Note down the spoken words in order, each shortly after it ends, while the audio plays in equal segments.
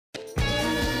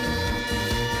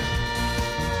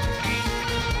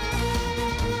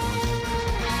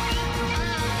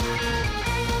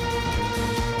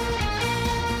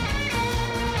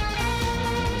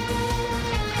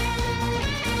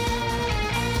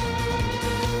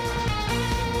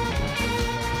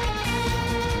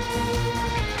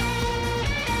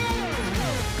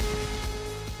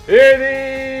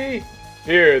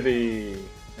Hear thee,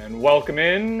 and welcome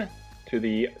in to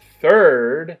the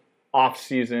third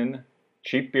off-season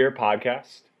Cheap Beer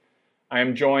podcast. I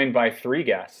am joined by three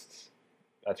guests.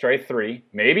 That's right, three,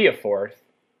 maybe a fourth.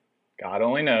 God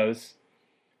only knows.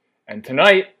 And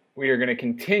tonight, we are going to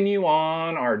continue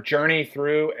on our journey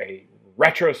through a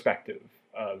retrospective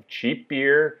of Cheap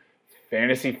Beer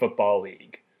Fantasy Football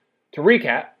League. To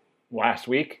recap, last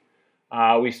week,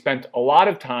 we spent a lot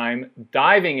of time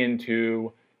diving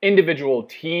into individual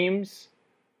teams,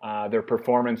 their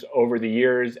performance over the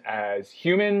years as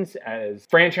humans, as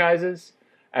franchises,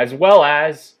 as well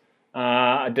as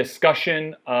a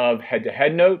discussion of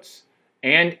head-to-head notes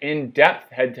and in-depth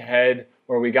head-to-head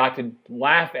where we got to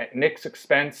laugh at Nick's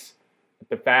expense at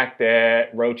the fact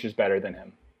that Roach is better than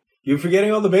him. You're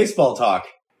forgetting all the baseball talk.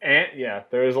 And yeah,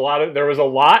 there was a lot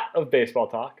of baseball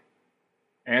talk,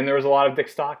 and there was a lot of Dick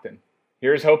Stockton.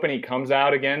 Here's hoping he comes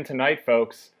out again tonight,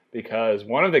 folks, because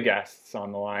one of the guests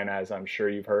on the line, as I'm sure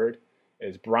you've heard,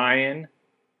 is Brian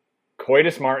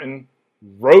Coitus Martin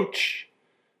Roach.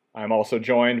 I'm also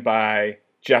joined by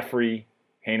Jeffrey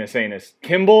Heinous Anus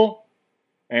Kimball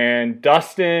and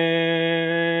Dustin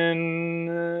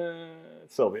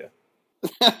Sylvia.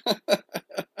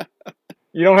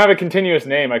 You don't have a continuous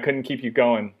name. I couldn't keep you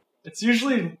going. It's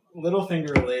usually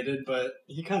Littlefinger related, but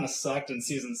he kind of sucked in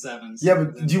season 7. So Yeah,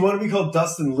 but do you want to be called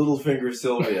Dustin Littlefinger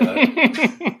Sylvia?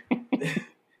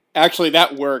 Actually,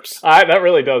 that works. That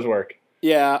really does work.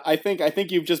 Yeah, I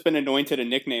think you've just been anointed a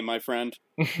nickname, my friend.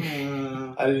 I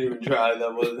didn't even try.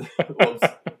 That was...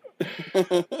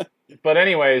 But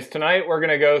anyways, tonight we're going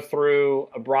to go through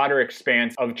a broader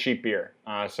expanse of cheap beer.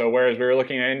 So whereas we were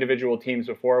looking at individual teams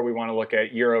before, we want to look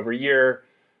at year over year,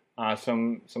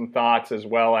 some thoughts, as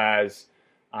well as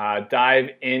dive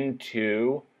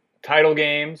into title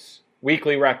games,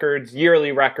 weekly records,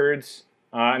 yearly records,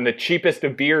 and the cheapest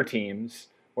of beer teams,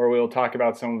 where we'll talk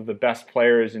about some of the best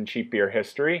players in cheap beer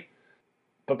history.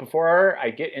 But before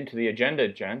I get into the agenda,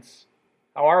 gents,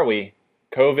 how are we?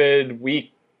 COVID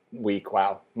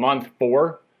month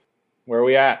 4. Where are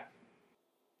we at?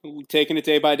 Taking it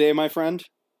day by day, my friend.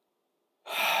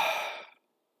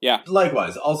 Yeah.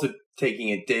 Likewise, also taking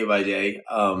it day by day.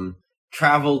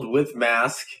 Traveled with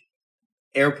mask.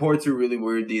 Airports are really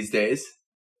weird these days.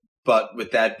 But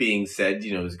with that being said,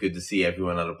 it was good to see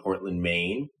everyone out of Portland,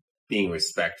 Maine being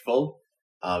respectful.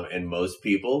 And most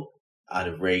people out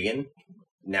of Reagan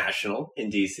National in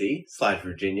D.C. /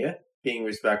 Virginia being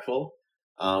respectful.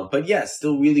 But yeah,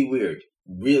 still really weird.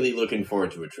 Really looking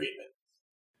forward to a treatment.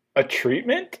 A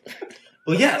treatment?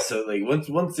 Well, yeah. So like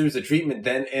once there's a treatment,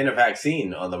 then and a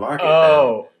vaccine on the market.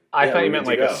 Oh, I yeah, thought you meant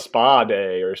like a spa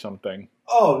day or something.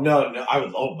 Oh no!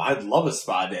 I'd love a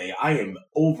spa day. I am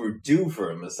overdue for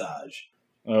a massage.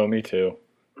 Oh, me too.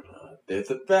 They're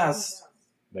the best.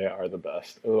 They are the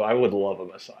best. Oh, I would love a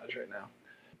massage right now.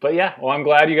 But yeah, well, I'm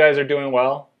glad you guys are doing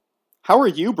well. How are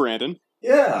you, Brandon?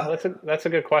 Yeah, that's a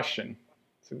good question.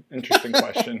 It's an interesting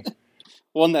question.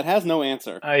 One that has no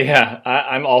answer. Yeah,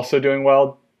 I'm also doing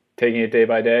well, taking it day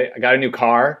by day. I got a new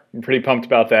car. I'm pretty pumped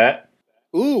about that.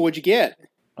 Ooh, what'd you get?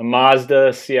 A Mazda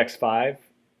CX-5.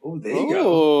 Oh, there you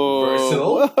go.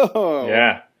 Versatile. Whoa.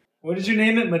 Yeah. what did you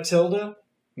name it? Matilda?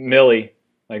 Millie.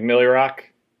 Like Millie Rock.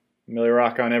 Millie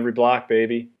Rock on every block,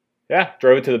 baby. Yeah,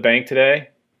 drove it to the bank today.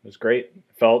 It was great.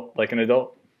 Felt like an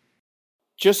adult.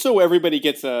 Just so everybody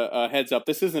gets a heads up,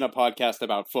 this isn't a podcast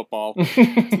about football.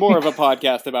 It's more of a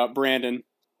podcast about Brandon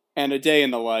and a day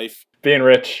in the life. Being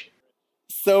rich.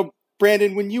 So,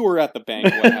 Brandon, when you were at the bank,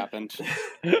 what happened?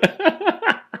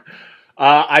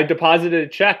 I deposited a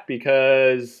check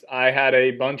because I had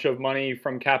a bunch of money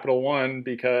from Capital One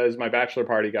because my bachelor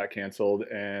party got canceled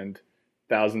and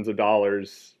thousands of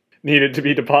dollars needed to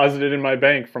be deposited in my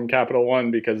bank from Capital One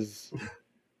because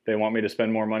they want me to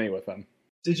spend more money with them.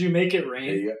 Did you make it There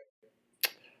rain? you go.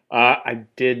 I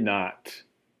did not,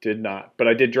 but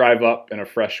I did drive up in a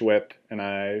fresh whip and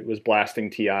I was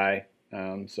blasting T.I.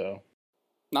 So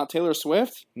Not Taylor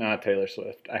Swift? not Taylor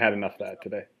Swift. I had enough of that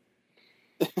today.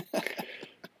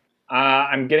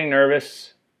 I'm getting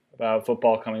nervous about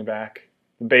football coming back.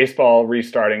 Baseball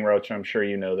restarting, Roach, I'm sure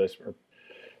you know this.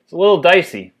 It's a little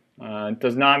dicey. It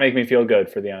does not make me feel good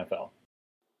for the NFL.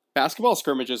 Basketball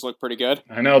scrimmages look pretty good.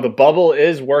 I know, the bubble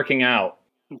is working out.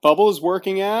 Bubble is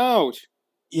working out.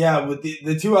 Yeah, with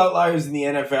the two outliers in the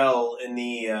NFL and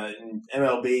the in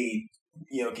MLB,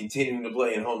 continuing to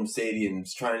play in home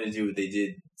stadiums, trying to do what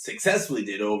they successfully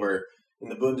did over in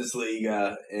the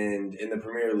Bundesliga and in the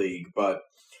Premier League. But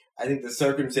I think the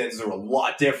circumstances are a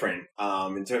lot different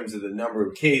in terms of the number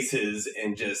of cases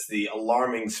and just the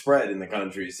alarming spread in the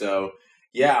country. So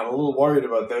Yeah, I'm a little worried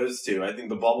about those two. I think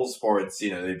the bubble sports,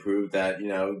 they proved that,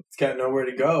 it's got nowhere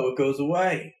to go. It goes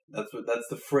away. That's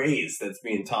the phrase that's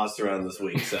being tossed around this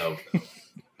week. So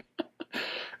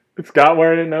It's got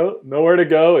nowhere to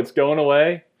go. It's going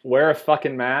away. Wear a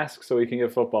fucking mask so we can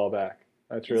get football back.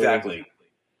 That's really exactly.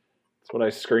 That's what I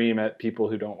scream at people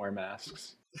who don't wear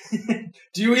masks.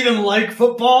 Do you even like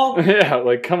football? Yeah,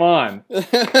 like, come on.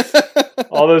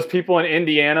 All those people in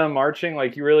Indiana marching,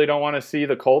 like, you really don't want to see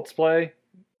the Colts play?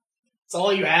 It's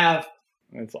all you have.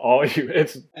 It's all you...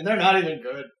 And they're not even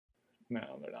good. No,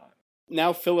 they're not.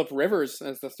 Now Phillip Rivers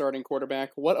as the starting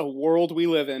quarterback. What a world we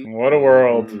live in. What a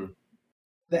world.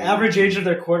 The average age of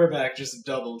their quarterback just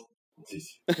doubled.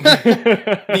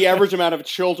 The average amount of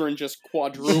children just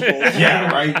quadrupled.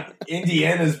 Yeah, right.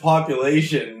 Indiana's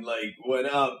population went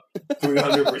up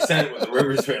 300% with the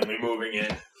Rivers family moving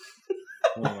in.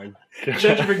 Oh my God.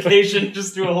 Gentrification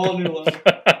just to a whole new level.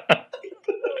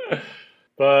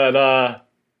 But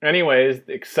anyways,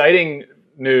 the exciting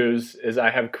news is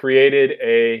I have created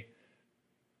a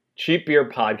Cheap Beer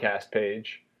podcast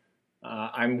page.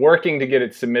 I'm working to get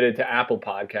it submitted to Apple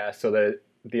Podcasts so that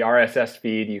the RSS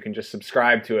feed, you can just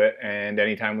subscribe to it, and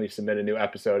anytime we submit a new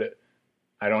episode,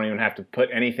 I don't even have to put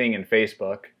anything in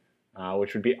Facebook,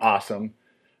 which would be awesome.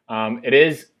 It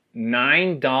is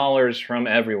 $9 from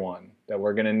everyone that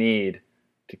we're going to need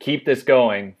to keep this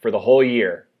going for the whole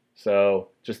year. So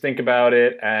just think about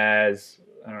it as,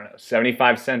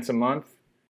 75 cents a month.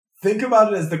 Think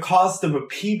about it as the cost of a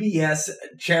PBS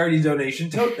charity donation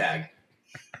tote bag.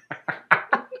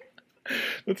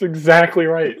 That's exactly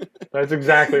right. That's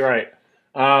exactly right.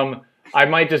 I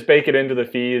might just bake it into the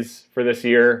fees for this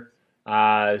year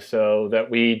so that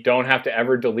we don't have to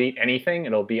ever delete anything.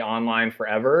 It'll be online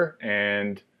forever,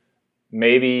 and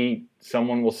maybe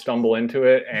someone will stumble into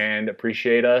it and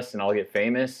appreciate us, and I'll get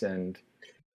famous. And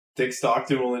Dick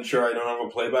Stockton will ensure I don't have a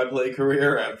play-by-play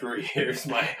career after he hears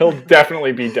my... He'll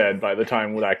definitely be dead by the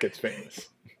time that gets famous.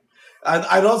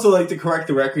 I'd also like to correct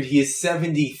the record. He is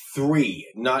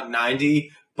 73, not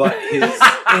 90, but his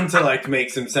intellect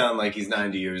makes him sound like he's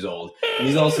 90 years old. And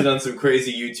he's also done some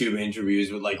crazy YouTube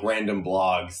interviews with random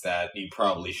blogs that he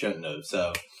probably shouldn't have.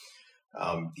 So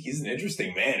he's an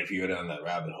interesting man if you go down that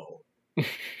rabbit hole.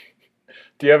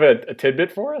 Do you have a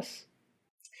tidbit for us?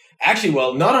 Actually,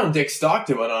 well, not on Dick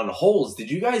Stockton, but on Holes. Did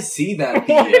you guys see that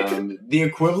the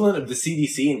equivalent of the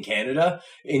CDC in Canada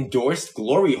endorsed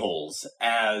glory holes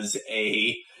as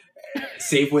a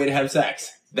safe way to have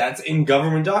sex? That's in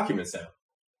government documents now.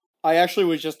 I actually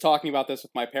was just talking about this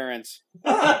with my parents.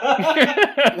 That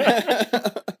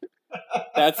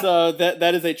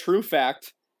is a true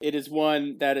fact. It is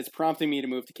one that is prompting me to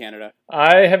move to Canada.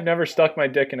 I have never stuck my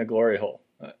dick in a glory hole.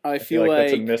 I feel like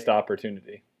that's a missed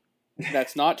opportunity.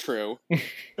 That's not true.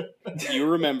 You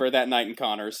remember that night in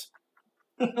Connors.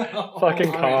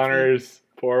 Fucking Connors.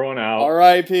 Pour one out.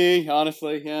 R.I.P.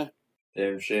 Honestly, yeah.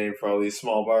 Damn shame for all these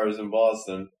small bars in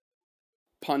Boston.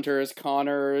 Punters,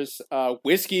 Connors,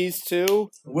 Whiskeys too.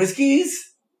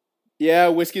 Whiskeys? Yeah,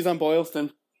 Whiskeys on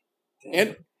Boylston.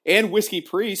 Damn. And Whiskey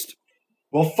Priest.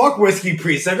 Well, fuck Whiskey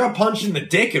Priest. I got punched in the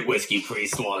dick at Whiskey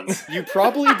Priest once. You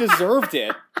probably deserved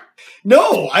it.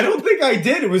 No, I don't think I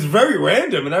did. It was very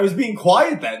random, and I was being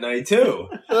quiet that night, too.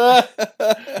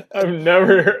 I've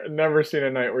never seen a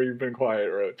night where you've been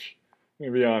quiet, Roach.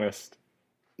 Let me be honest.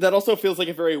 That also feels like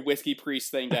a very Whiskey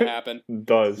Priest thing to happen. It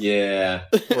does. Yeah.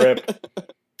 Rip.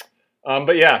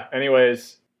 But yeah,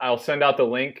 anyways, I'll send out the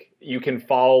link. You can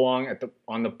follow along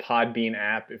on the Podbean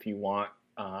app if you want.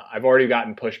 I've already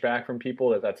gotten pushback from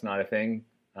people that's not a thing.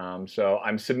 So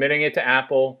I'm submitting it to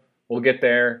Apple. We'll get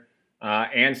there.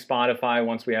 And Spotify,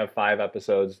 once we have 5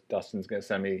 episodes, Dustin's going to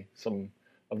send me some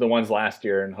of the ones last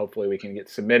year, and hopefully we can get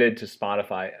submitted to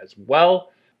Spotify as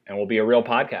well, and we'll be a real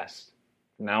podcast.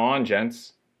 From now on,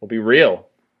 gents, we'll be real.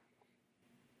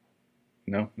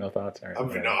 No thoughts? All right. I'm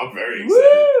very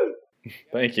excited.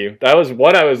 Thank you. That was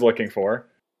what I was looking for.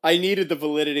 I needed the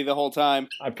validity the whole time.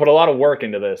 I put a lot of work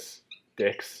into this,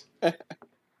 dicks.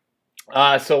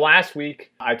 So last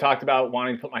week, I talked about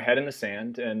wanting to put my head in the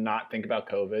sand and not think about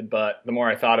COVID, but the more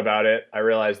I thought about it, I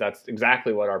realized that's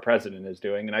exactly what our president is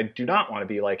doing, and I do not want to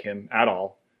be like him at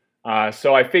all.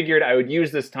 So I figured I would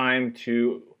use this time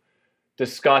to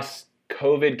discuss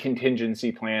COVID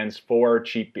contingency plans for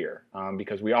Cheap Beer,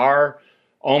 because we are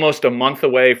almost a month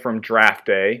away from draft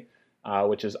day,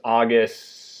 which is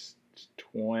August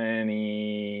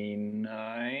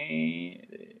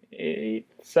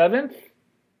 7th?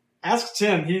 Ask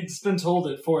Tim. He's been told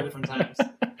it 4 different times.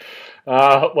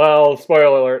 Well,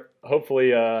 spoiler alert. Hopefully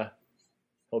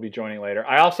he'll be joining later.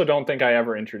 I also don't think I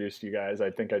ever introduced you guys.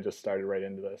 I think I just started right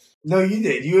into this. No, you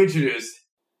did. You introduced.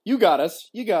 You got us.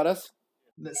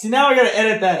 See, now I gotta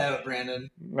edit that out, Brandon.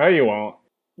 No, you won't.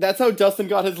 That's how Dustin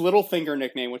got his Littlefinger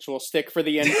nickname, which will stick for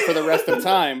the end for the rest of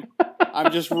time.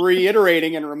 I'm just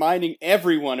reiterating and reminding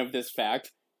everyone of this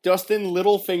fact. Dustin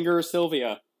Littlefinger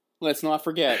Sylvia. Let's not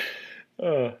forget.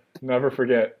 Never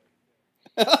forget.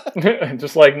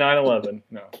 Just like 9/11.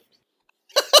 No.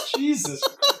 Jesus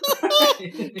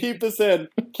Christ. Keep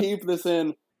this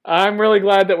in. I'm really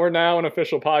glad that we're now an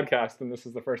official podcast and this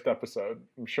is the first episode.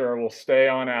 I'm sure we'll stay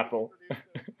on Apple.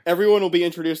 Everyone will be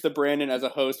introduced to Brandon as a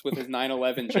host with his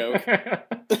 9/11 joke.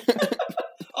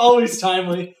 Always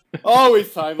timely.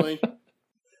 Always timely.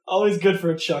 Always good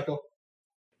for a chuckle.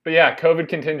 But yeah, COVID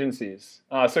contingencies.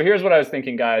 So here's what I was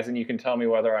thinking, guys, and you can tell me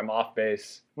whether I'm off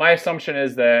base. My assumption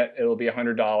is that it'll be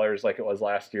 $100 like it was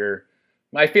last year.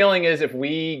 My feeling is if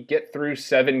we get through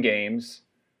 7 games,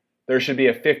 there should be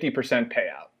a 50%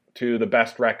 payout to the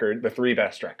best record, the 3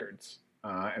 best records.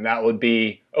 And that would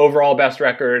be overall best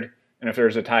record, and if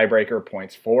there's a tiebreaker,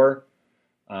 points for.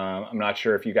 I'm not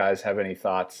sure if you guys have any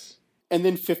thoughts. And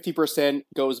then 50%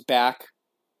 goes back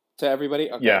to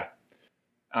everybody? Okay. Yeah.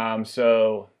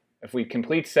 So if we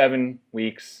complete 7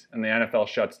 weeks and the NFL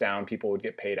shuts down, people would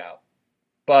get paid out.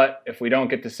 But if we don't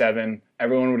get to 7,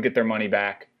 everyone would get their money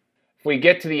back. If we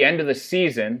get to the end of the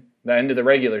season, the end of the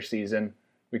regular season,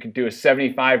 we could do a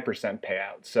 75%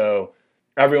 payout. So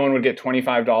everyone would get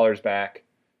 $25 back,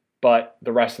 but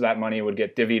the rest of that money would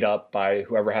get divvied up by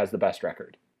whoever has the best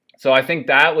record. So I think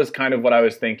that was kind of what I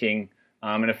was thinking.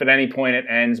 And if at any point it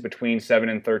ends between 7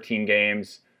 and 13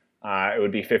 games, it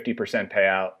would be 50%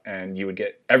 payout, and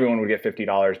everyone would get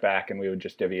 $50 back, and we would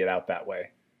just divvy it out that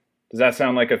way. Does that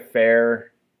sound like a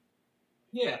fair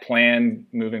plan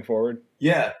moving forward?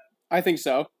 Yeah. I think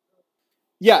so.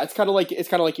 Yeah, it's kind of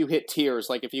like you hit tiers.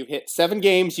 Like if you hit 7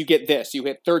 games, you get this. You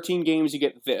hit 13 games, you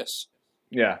get this.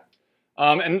 Yeah.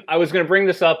 And I was going to bring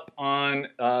this up on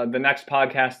the next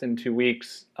podcast in 2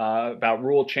 weeks about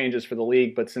rule changes for the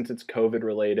league, but since it's COVID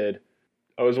related,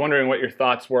 I was wondering what your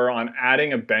thoughts were on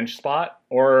adding a bench spot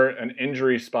or an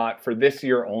injury spot for this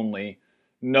year only,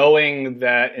 knowing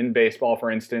that in baseball,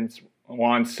 for instance,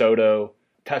 Juan Soto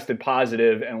tested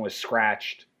positive and was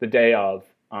scratched the day of.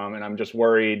 And I'm just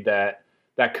worried that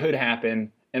could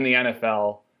happen in the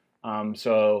NFL.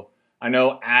 So I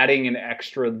know adding an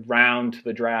extra round to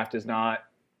the draft is not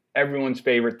everyone's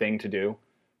favorite thing to do,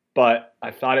 but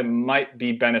I thought it might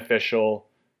be beneficial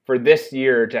for this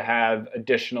year to have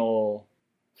additional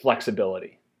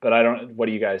flexibility. But what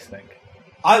do you guys think?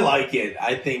 I like it.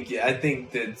 I think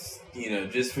that's,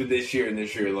 just for this year and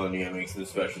this year alone, you gotta make some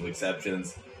special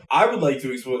exceptions. I would like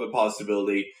to explore the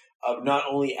possibility of not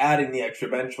only adding the extra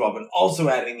bench spot, but also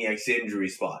adding the extra injury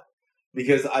spot.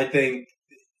 Because I think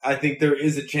there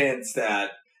is a chance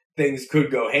that things could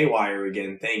go haywire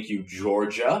again. Thank you,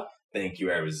 Georgia. Thank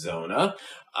you, Arizona.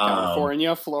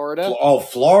 California, Florida.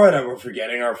 Florida. We're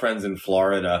forgetting our friends in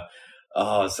Florida.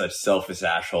 Oh, such selfish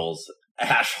assholes.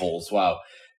 Ashholes, wow.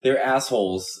 Their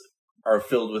assholes are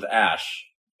filled with ash,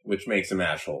 which makes them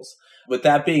assholes. With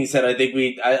that being said, I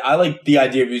think I like the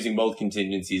idea of using both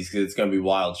contingencies because it's going to be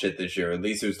wild shit this year. At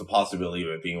least there's the possibility of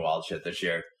it being wild shit this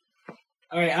year.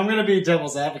 All right, I'm going to be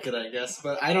devil's advocate, I guess,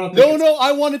 but I don't think No,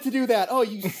 I wanted to do that. Oh,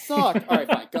 you suck. All right,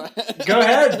 fine, go ahead. Go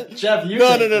ahead, Jeff, you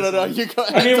No, you go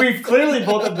ahead. I mean, we've clearly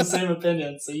both have the same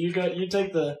opinion, so you can be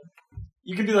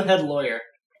the head lawyer.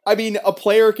 I mean, a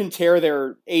player can tear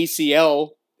their ACL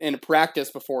in practice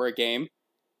before a game.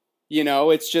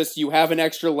 It's just you have an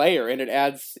extra layer, and it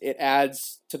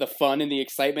adds to the fun and the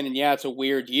excitement. And yeah, it's a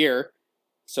weird year,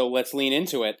 so let's lean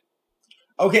into it.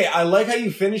 Okay, I like how you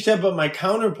finished that, but my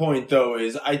counterpoint though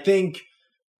is I think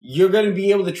you're going to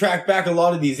be able to track back a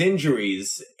lot of these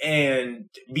injuries and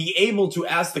be able to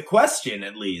ask the question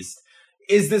at least: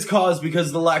 is this caused because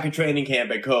of the lack of training camp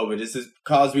at COVID? Is this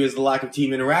caused because of the lack of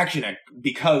team interaction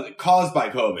caused by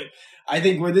COVID? I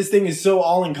think where this thing is so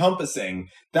all-encompassing,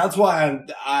 that's why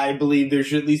I believe there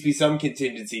should at least be some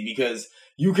contingency, because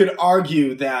you could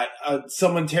argue that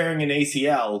someone tearing an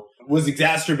ACL was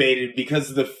exacerbated because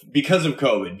of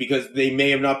COVID, because they may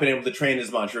have not been able to train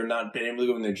as much or not been able to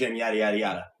go in the gym, yada, yada,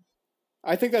 yada.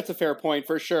 I think that's a fair point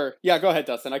for sure. Yeah, go ahead,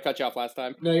 Dustin. I cut you off last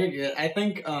time. No, you're good. I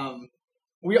think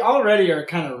we already are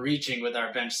kind of reaching with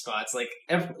our bench spots.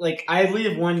 I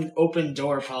leave one open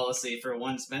door policy for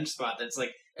one's bench spot that's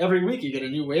like, every week you get a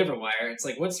new waiver wire. It's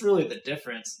like, what's really the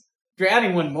difference? If you're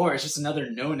adding one more, it's just another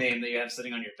no-name that you have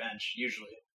sitting on your bench, usually.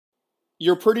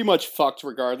 You're pretty much fucked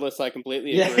regardless. I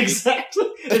completely agree. Yeah, exactly.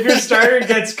 If your starter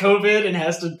gets COVID and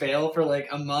has to bail for like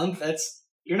a month,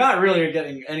 you're not really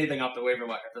getting anything off the waiver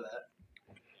wire for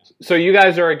that. So you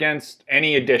guys are against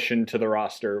any addition to the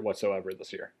roster whatsoever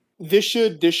this year? This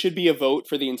should be a vote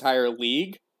for the entire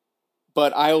league,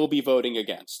 but I will be voting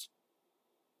against.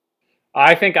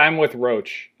 I think I'm with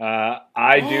Roach.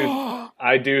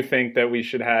 I do think that we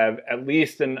should have at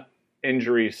least an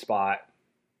injury spot.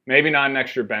 Maybe not an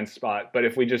extra bench spot, but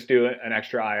if we just do an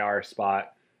extra IR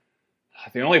spot.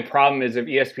 The only problem is if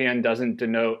ESPN doesn't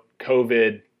denote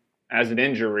COVID as an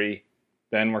injury,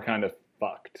 then we're kind of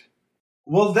fucked.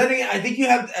 Well, then I think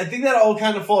that all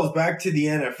kind of falls back to the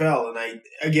NFL, and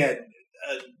you got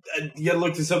to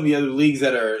look to some of the other leagues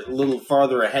that are a little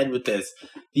farther ahead with this.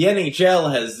 The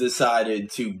NHL has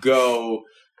decided to go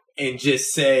and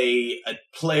just say a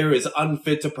player is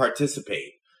unfit to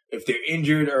participate if they're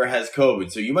injured or has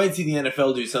COVID. So you might see the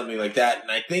NFL do something like that,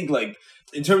 and I think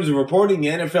in terms of reporting, the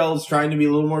NFL is trying to be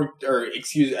a little more,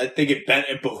 I think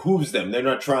it behooves them. They're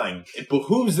not trying. It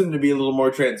behooves them to be a little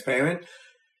more transparent.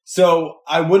 So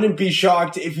I wouldn't be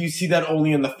shocked if you see that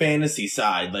only on the fantasy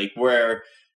side, where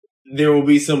there will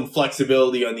be some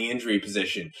flexibility on the injury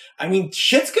position. I mean,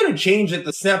 shit's going to change at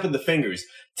the snap of the fingers.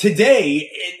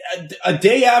 Today, a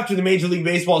day after the Major League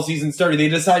Baseball season started, they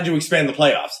decided to expand the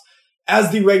playoffs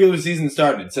as the regular season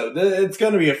started. So it's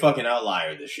going to be a fucking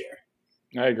outlier this year.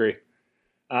 I agree.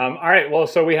 All right, well,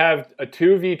 so we have a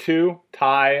 2v2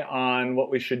 tie on what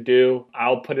we should do.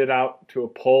 I'll put it out to a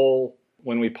poll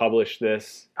when we publish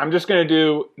this. I'm just going to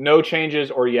do no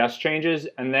changes or yes changes,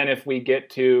 and then if we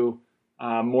get to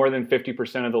more than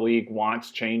 50% of the league wants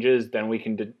changes, then we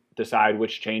can decide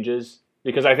which changes.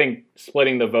 Because I think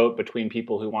splitting the vote between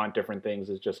people who want different things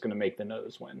is just going to make the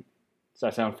no's win. Does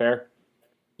that sound fair?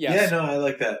 Yes. Yeah, no, I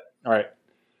like that. All right,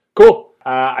 cool.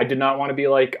 I did not want to be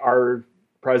like our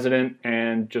president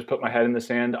and just put my head in the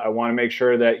sand. I want to make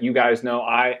sure that you guys know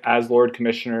I, as Lord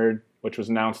Commissioner, which was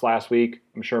announced last week,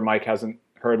 I'm sure Mike hasn't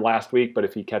heard last week, but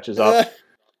if he catches up.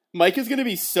 Mike is going to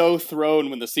be so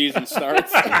thrown when the season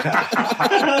starts.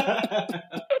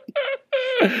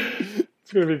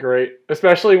 It's going to be great,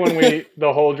 especially when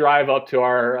the whole drive up to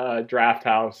our draft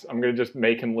house, I'm going to just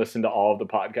make him listen to all of the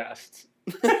podcasts.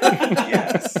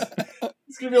 Yes.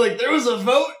 It's going to be like, there was a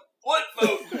vote? What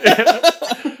vote?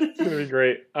 It's going to be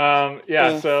great.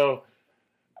 So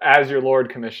as your Lord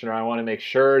Commissioner, I want to make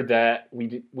sure that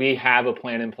we have a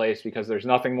plan in place, because there's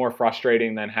nothing more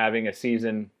frustrating than having a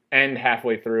season end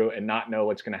halfway through and not know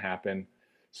what's going to happen.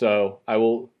 So I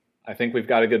think we've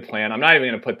got a good plan. I'm not even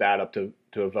going to put that up to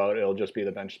a vote. It'll just be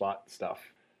the bench spot stuff.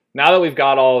 Now that we've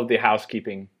got all of the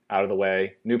housekeeping out of the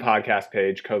way, new podcast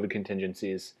page, COVID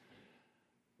contingencies,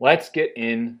 let's get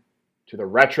in to the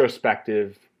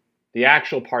retrospective, the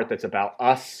actual part that's about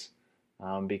us,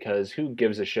 because who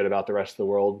gives a shit about the rest of the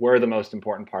world? We're the most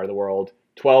important part of the world.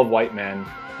 12 white men.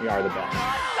 We are the best.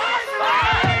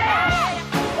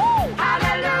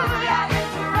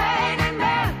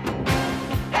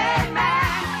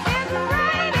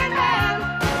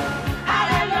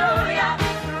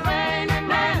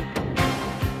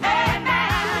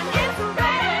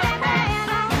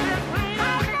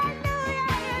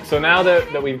 So now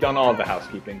that we've done all of the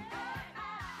housekeeping,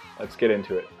 let's get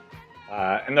into it.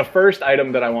 And the first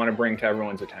item that I want to bring to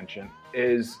everyone's attention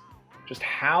is just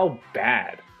how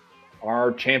bad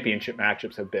our championship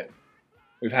matchups have been.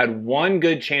 We've had one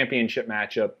good championship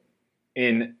matchup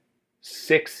in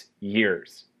 6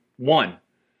 years. One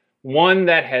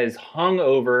that has hung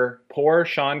over poor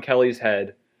Sean Kelly's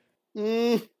head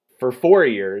for 4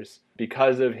 years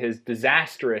because of his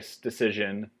disastrous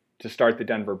decision to start the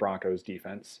Denver Broncos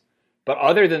defense. But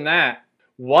other than that,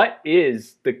 what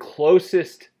is the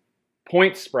closest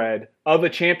point spread of a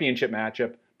championship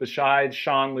matchup besides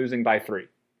Sean losing by 3?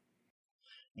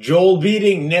 Joel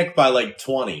beating Nick by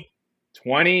 20.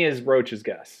 20 is Roach's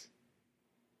guess.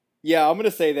 Yeah, I'm going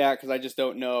to say that because I just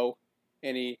don't know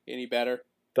any better.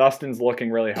 Dustin's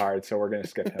looking really hard, so we're going to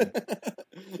skip him.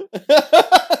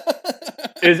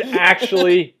 Is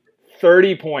actually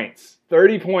 30 points.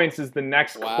 30 points is the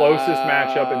next closest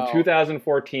matchup. In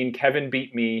 2014, Kevin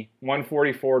beat me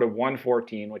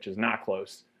 144-114, which is not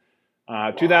close.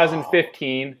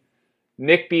 2015,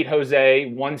 Nick beat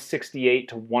Jose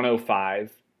 168-105.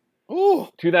 Ooh.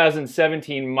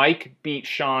 2017, Mike beat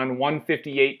Sean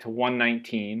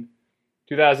 158-119.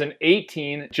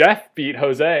 2018, Jeff beat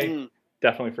Jose.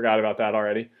 Definitely forgot about that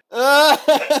already.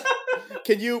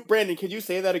 Brandon, can you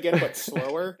say that again, but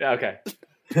slower? Yeah, okay.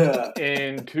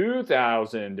 In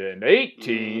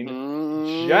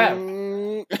 2018, Jeff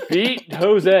beat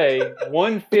Jose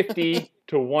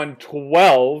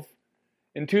 150-112.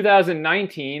 In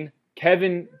 2019,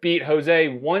 Kevin beat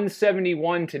Jose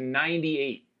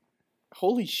 171-98.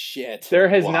 Holy shit. There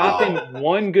has not been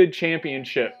one good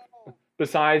championship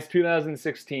besides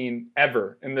 2016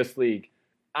 ever in this league.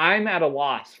 I'm at a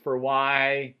loss for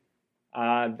why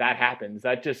that happens.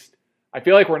 I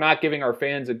feel like we're not giving our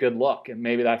fans a good look, and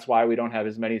maybe that's why we don't have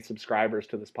as many subscribers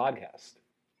to this podcast.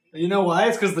 You know why?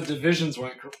 It's because the divisions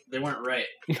weren't right,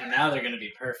 and now they're going to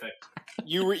be perfect.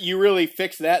 You really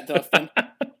fixed that, Dustin.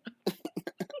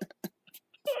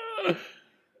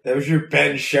 That was your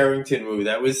Ben Sherrington move.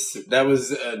 That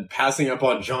was passing up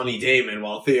on Johnny Damon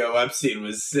while Theo Epstein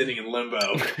was sitting in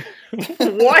limbo.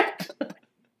 What?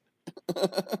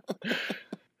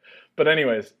 But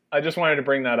anyways, I just wanted to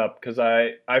bring that up because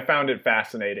I found it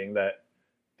fascinating that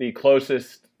the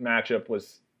closest matchup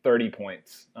was 30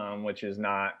 points, which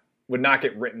would not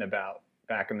get written about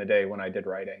back in the day when I did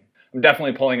writing. I'm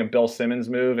definitely pulling a Bill Simmons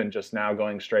move and just now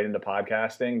going straight into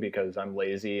podcasting because I'm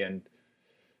lazy and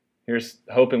here's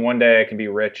hoping one day I can be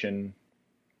rich and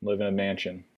live in a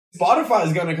mansion. Spotify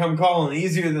is going to come calling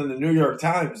easier than the New York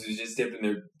Times, who's just dipping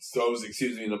their toes,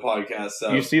 in the podcast.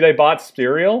 So. You see they bought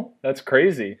Serial? That's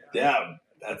crazy. Yeah,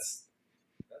 that's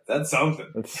something.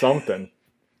 That's something.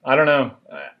 I don't know.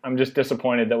 I'm just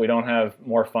disappointed that we don't have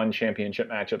more fun championship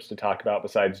matchups to talk about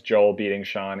besides Joel beating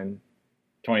Sean in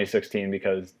 2016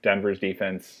 because Denver's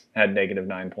defense had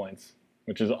 -9 points,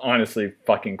 which is honestly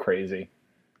fucking crazy.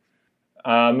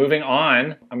 Moving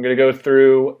on, I'm going to go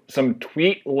through some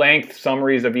tweet-length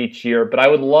summaries of each year, but I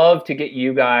would love to get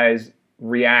you guys'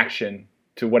 reaction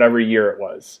to whatever year it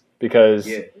was, because...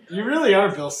 Yeah. You really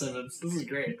are Bill Simmons. This is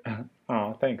great.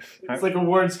 Oh, thanks. It's like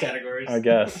awards categories. I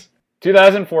guess.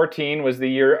 2014 was the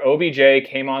year OBJ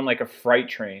came on like a freight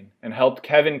train and helped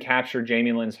Kevin capture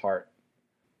Jamie Lynn's heart.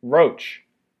 Roach,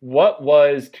 what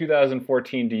was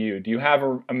 2014 to you? Do you have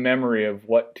a memory of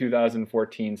what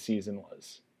 2014 season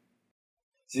was?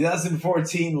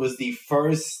 2014 was the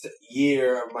first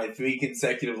year of my 3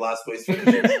 consecutive last place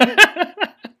finishes.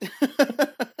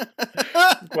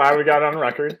 Glad we got on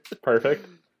record. Perfect.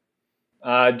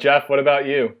 Jeff, what about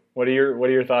you? What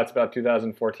are your thoughts about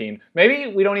 2014?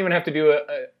 Maybe we don't even have to do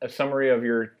a summary of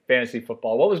your fantasy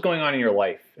football. What was going on in your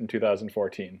life in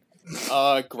 2014?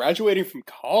 Graduating from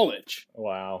college.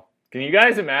 Wow. Can you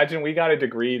guys imagine we got a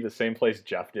degree the same place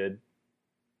Jeff did?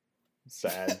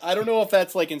 Sad. I don't know if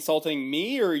that's like insulting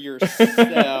me or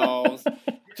yourselves.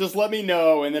 Just let me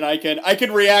know, and then I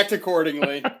can react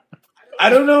accordingly. I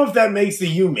don't know if that makes the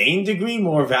humane degree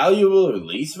more valuable or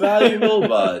least valuable,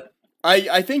 but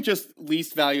I think just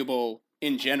least valuable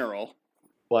in general.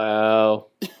 Wow.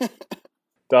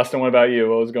 Dustin, what about you?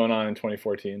 What was going on in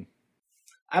 2014?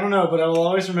 I don't know, but I will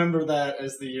always remember that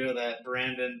as the year that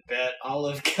Brandon bet all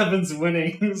of Kevin's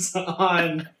winnings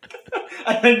on,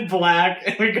 I think, black,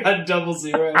 and we got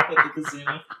 0-0 at the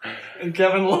casino. And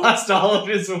Kevin lost all of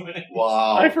his winnings.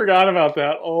 wow. I forgot about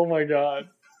that. Oh my god.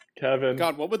 Kevin.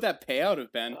 God, what would that payout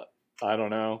have been? I don't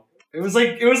know. It was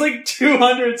like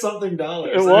 $200 something. It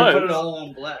and was. We put it all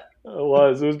on black. It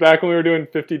was. It was back when we were doing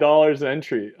 $50 an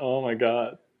entry. Oh my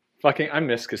god. I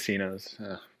miss casinos.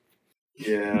 Ugh.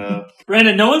 Yeah.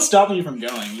 Brandon, no one's stopping you from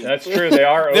going. That's true. They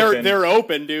are open. They're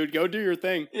open, dude. Go do your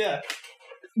thing. Yeah.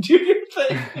 Do your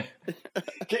thing.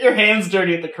 Get your hands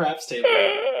dirty at the craps table.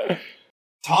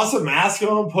 Toss a mask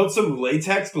on, put some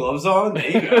latex gloves on. There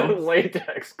you go.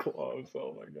 Latex gloves.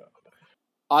 Oh my god.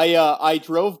 I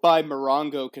drove by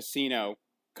Morongo Casino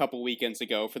a couple weekends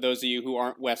ago. For those of you who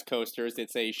aren't West Coasters,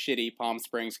 it's a shitty Palm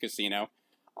Springs casino.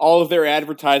 All of their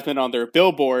advertisement on their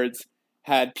billboards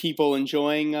had people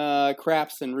enjoying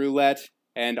craps and roulette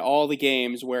and all the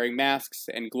games wearing masks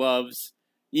and gloves.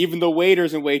 Even the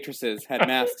waiters and waitresses had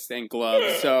masks and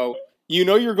gloves. So you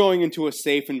know you're going into a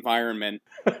safe environment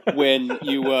when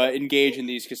you engage in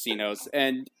these casinos.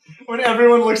 And when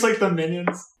everyone looks like the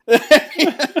Minions.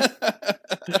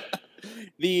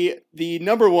 The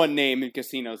number one name in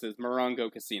casinos is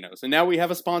Morongo Casinos. And now we have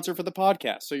a sponsor for the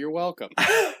podcast, so you're welcome.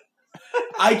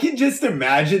 I can just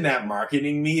imagine that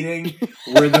marketing meeting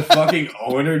where the fucking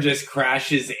owner just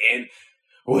crashes in.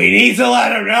 We need to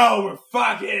let him know we're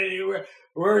fucking,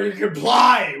 we're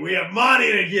complying. We have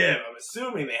money to give. I'm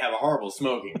assuming they have a horrible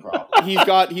smoking problem.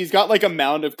 He's got like a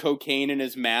mound of cocaine in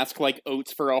his mask, like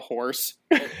oats for a horse.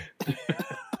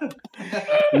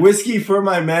 Whiskey for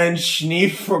my men,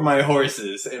 schneef for my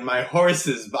horses, and my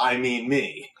horses, I mean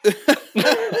me.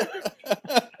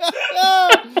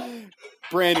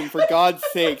 Brandon, for God's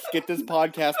sakes, get this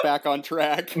podcast back on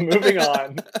track. Moving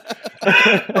on.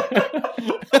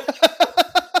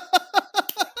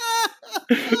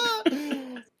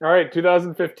 All right,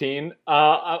 2015.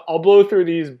 I'll blow through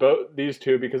these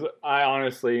two because I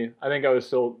think I was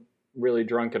still really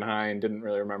drunk and high and didn't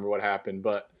really remember what happened.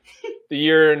 But the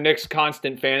year Nick's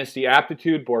constant fantasy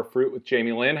aptitude bore fruit with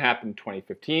Jamie Lynn happened in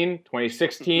 2015.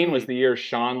 2016 was the year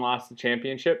Sean lost the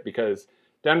championship because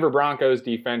Denver Broncos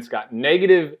defense got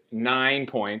 -9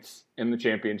 points in the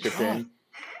championship game,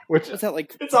 which What's that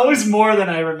like? It's always more than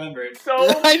I remembered. so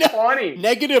I know. funny.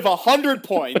 -100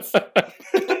 points.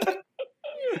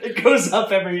 It goes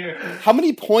up every year. How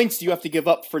many points do you have to give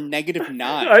up for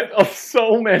 -9?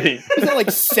 So many. Is that like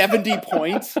 70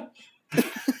 points?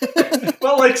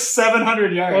 Well, like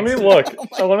 700 yards. Let me look.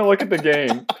 I want to look at the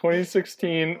game.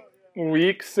 2016,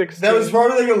 week 16. That was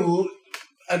probably like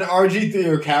an RG3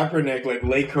 or Kaepernick like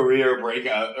late career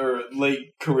breakout or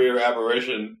late career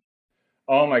aberration.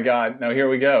 Oh my God. Now here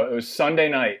we go. It was Sunday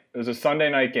night. It was a Sunday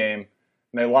night game,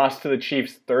 and they lost to the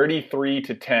Chiefs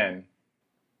 33-10.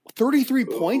 33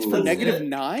 points for Ooh.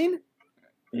 -9?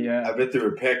 Yeah. I bet there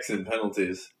were picks and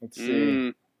penalties. Let's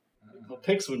see. Well,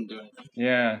 picks wouldn't do anything.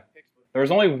 Yeah. There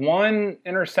was only one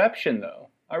interception,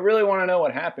 though. I really want to know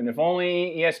what happened. If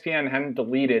only ESPN hadn't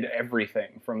deleted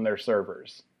everything from their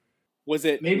servers. Was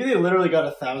it? Maybe they literally got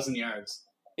 1,000 yards.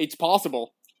 It's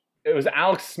possible. It was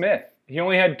Alex Smith. He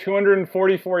only had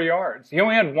 244 yards. He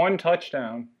only had one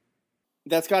touchdown.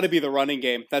 That's got to be the running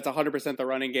game. That's 100% the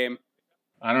running game.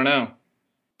 I don't know.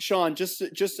 Sean, just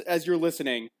as you're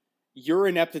listening, your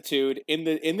ineptitude in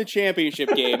the championship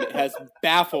game has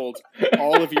baffled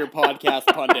all of your podcast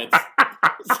pundits.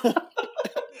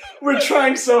 We're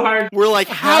trying so hard. We're like,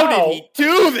 how did he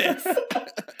do this?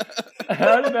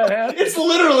 How did that happen? It's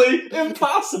literally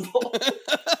impossible.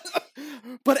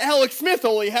 But Alex Smith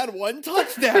only had one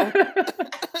touchdown.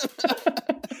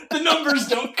 The numbers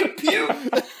don't compute.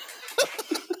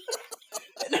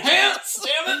 Enhance,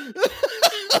 damn it.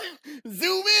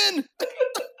 Zoom in.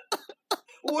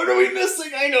 What are we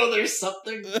missing? I know there's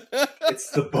something. It's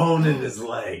the bone in his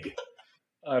leg.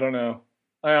 I don't know.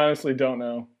 I honestly don't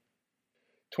know.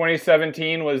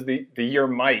 2017 was the year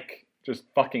Mike just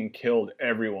fucking killed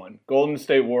everyone. Golden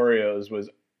State Warriors was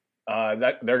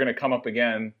that they're going to come up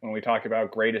again when we talk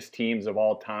about greatest teams of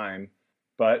all time.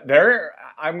 But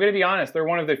I'm going to be honest, they're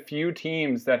one of the few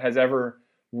teams that has ever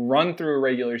run through a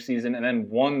regular season and then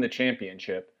won the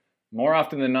championship. More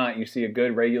often than not, you see a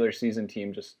good regular season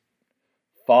team just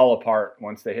fall apart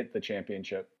once they hit the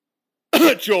championship.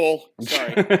 Joel.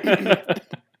 Sorry.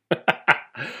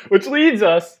 Which leads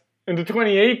us into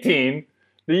 2018,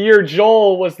 the year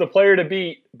Joel was the player to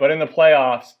beat, but in the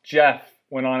playoffs, Jeff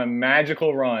went on a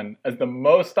magical run as the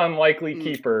most unlikely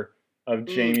keeper of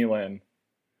Jamie Lynn.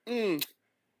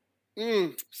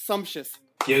 Sumptuous.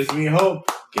 Gives me hope.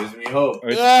 Gives me hope.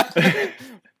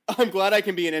 I'm glad I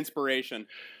can be an inspiration.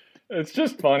 It's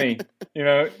just funny. You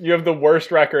know, you have the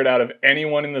worst record out of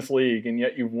anyone in this league, and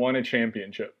yet you've won a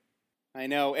championship. I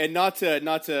know, and not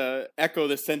to echo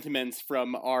the sentiments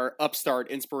from our upstart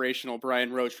inspirational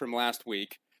Brian Roach from last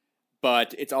week,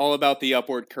 but it's all about the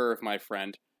upward curve, my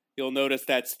friend. You'll notice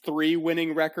that's 3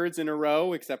 winning records in a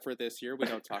row, except for this year. We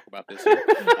don't talk about this year.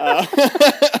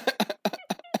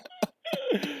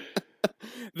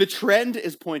 The trend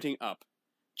is pointing up.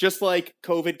 Just like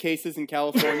COVID cases in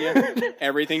California,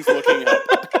 everything's looking up.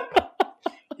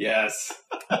 Yes.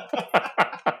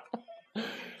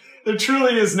 There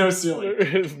truly is no ceiling.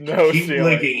 There is no Keep ceiling.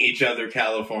 licking each other,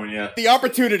 California. The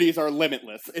opportunities are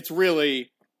limitless. It's really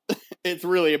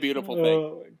a beautiful thing.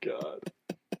 Oh, my God.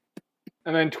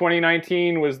 And then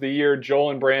 2019 was the year Joel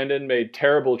and Brandon made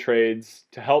terrible trades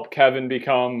to help Kevin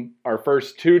become our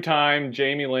first 2-time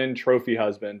Jamie Lynn trophy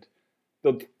husband.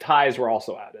 The ties were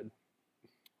also added.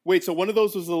 Wait, so one of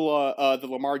those was the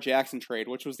Lamar Jackson trade.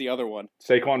 Which was the other one?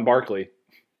 Saquon Barkley.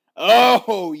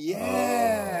 Oh,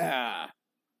 yeah.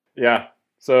 Yeah.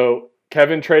 So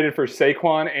Kevin traded for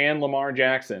Saquon and Lamar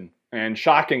Jackson, and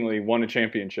shockingly won a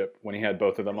championship when he had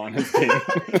both of them on his team.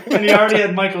 And he already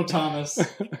had Michael Thomas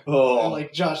and Oh,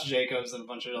 like Josh Jacobs and a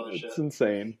bunch of other shit. It's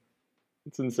insane.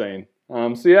 It's insane.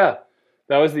 So yeah,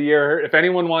 that was the year. If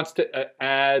anyone wants to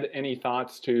add any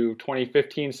thoughts to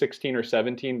 2015, 16, or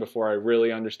 17 before I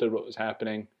really understood what was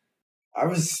happening. I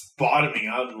was bottoming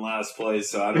out in last place,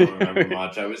 so I don't remember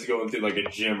much. I was going through like a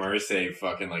Jim Irsay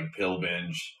fucking like pill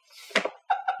binge.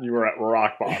 You were at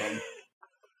rock bottom.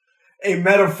 A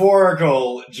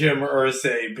metaphorical Jim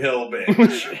Irsay pill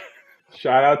binge.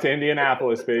 Shout out to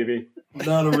Indianapolis, baby.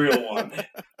 Not a real one.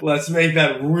 Let's make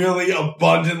that really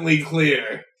abundantly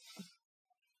clear.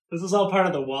 This is all part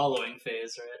of the wallowing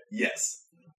phase, right? Yes.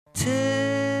 Timothy,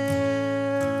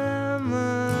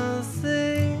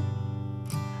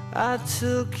 I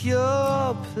took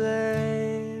your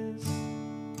place.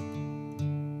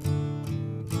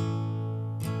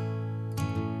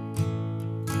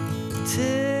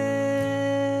 Timothy,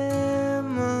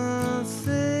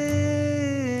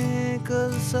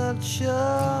 'cause such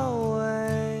a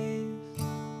waste.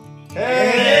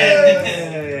 Hey!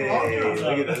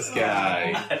 Look at this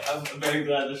guy. I'm very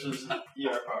glad this was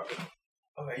your apartment.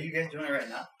 Oh, are you guys doing it right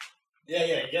now?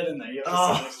 Yeah, get in there. You have to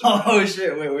Oh, see this stuff. oh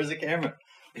shit! Wait, where's the camera?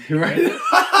 Right?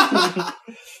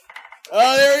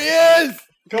 Oh, there he is!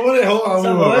 Come on in. Hold on. What's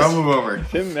up, boys? I'll move over.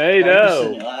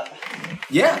 Tomato.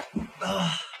 Yeah.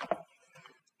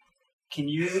 Can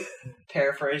you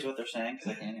paraphrase what they're saying?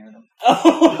 Because I can't hear them.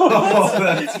 Oh,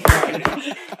 that's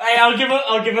Hey, I'll give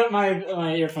up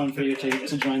my earphone for you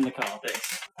to join the call.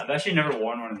 Thanks. I've actually never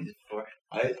worn one of these before.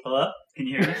 I- Hello? Can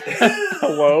you hear me?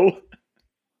 Hello.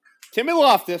 Timmy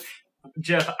Loftus.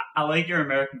 Jeff, I like your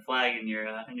American flag in your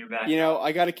back. You know,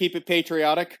 I got to keep it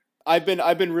patriotic. I've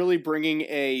been really bringing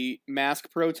a mask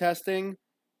protesting,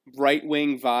 right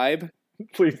wing vibe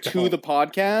Please to don't. the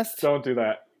podcast. Don't do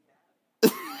that.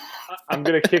 I'm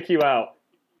going to kick you out.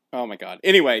 Oh my god.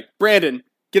 Anyway, Brandon,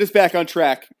 get us back on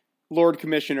track, Lord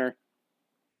Commissioner.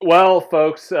 Well,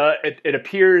 folks, it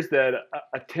appears that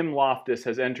a Tim Loftus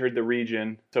has entered the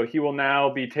region, so he will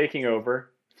now be taking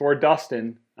over for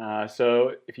Dustin.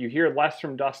 So if you hear less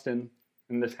from Dustin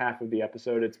in this half of the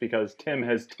episode, it's because Tim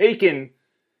has taken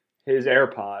his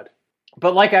AirPod.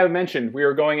 But like I mentioned, we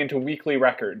are going into weekly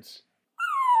records.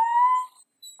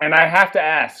 And I have to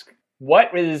ask,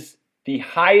 what is the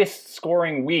highest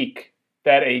scoring week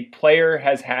that a player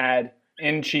has had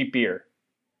in Cheap Beer?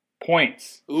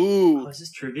 Points. Ooh. Oh, is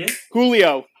this trivia?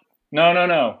 Julio.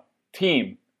 No.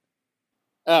 Team.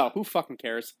 Oh, who fucking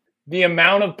cares? The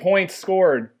amount of points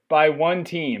scored by one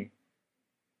team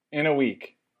in a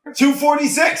week.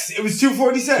 246. It was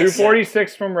 246.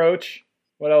 246 from Roach.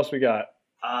 What else we got?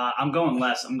 I'm going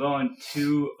less. I'm going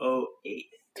 208.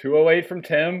 208 from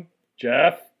Tim.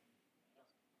 Jeff.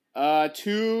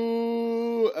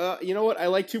 You know what? I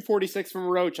like 246 from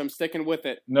Roach. I'm sticking with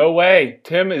it. No way.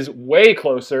 Tim is way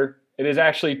closer. It is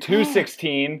actually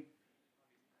 216.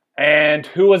 And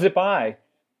who was it by?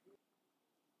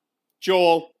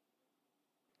 Joel.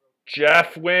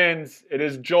 Jeff wins. It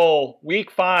is Joel.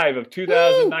 Week 5 of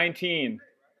 2019.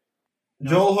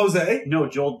 Joel Jose? No,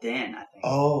 Joel Dan, I think.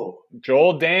 Oh.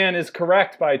 Joel Dan is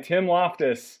correct by Tim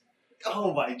Loftus.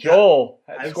 Oh my god. Joel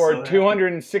had I'm scored so happy.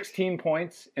 216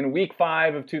 points in week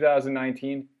 5 of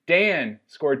 2019. Dan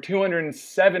scored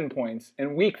 207 points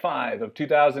in week 5 of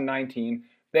 2019.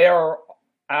 They are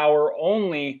our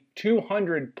only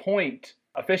 200-point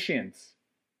officiants.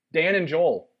 Dan and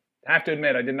Joel. I have to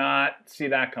admit, I did not see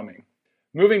that coming.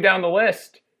 Moving down the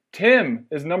list, Tim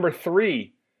is number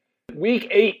 3. Week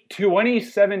 8,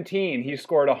 2017, he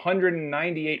scored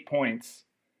 198 points.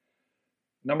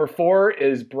 Number 4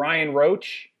 is Brian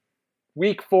Roach.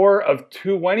 Week 4 of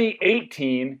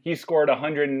 2018, he scored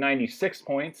 196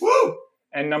 points. Woo!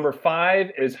 And number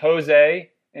 5 is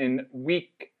Jose in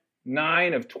week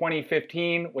 9 of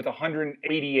 2015 with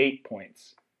 188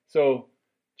 points. So,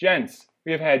 gents,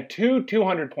 we have had 2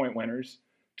 200-point winners,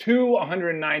 2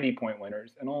 190-point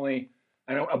winners, and only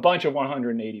a bunch of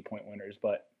 180-point winners.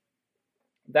 But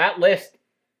that list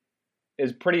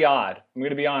is pretty odd. I'm going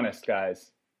to be honest,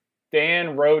 guys.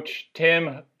 Dan, Roach,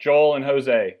 Tim, Joel, and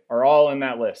Jose are all in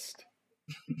that list.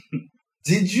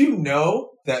 Did you know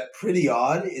that Pretty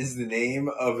Odd is the name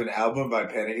of an album by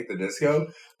Panic at the Disco?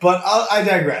 But I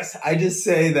digress. I just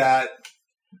say that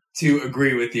to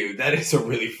agree with you. That is a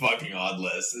really fucking odd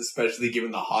list, especially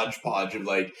given the hodgepodge of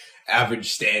like average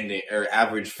standing or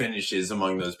average finishes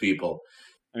among those people.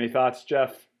 Any thoughts,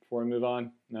 Jeff, before we move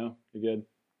on? No? You good?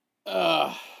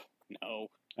 No. All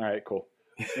right, cool.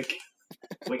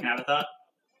 Wait, can I have a thought?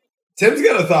 Tim's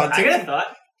got a thought. I got a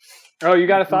thought. Oh, you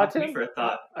got a thought, Me Tim? for a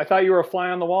thought. I thought you were a fly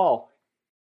on the wall.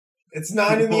 It's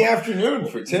 9 in the afternoon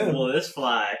for Tim. Well, this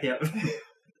fly. Yep.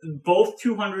 Both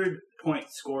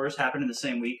 200-point scores happened in the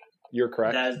same week. You're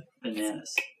correct. That is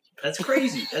bananas. That's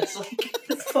crazy. That's like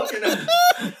that's fucking.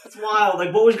 That's wild.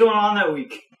 Like, what was going on that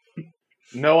week?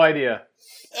 No idea.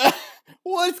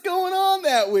 What's going on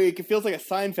that week? It feels like a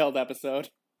Seinfeld episode.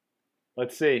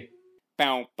 Let's see.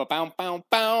 Bow, bow, bow, bow,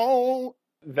 bow.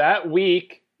 That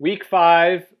week, week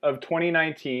 5 of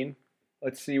 2019,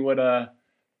 let's see what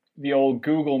the old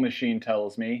Google machine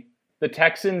tells me. The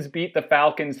Texans beat the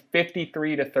Falcons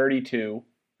 53-32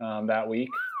 that week.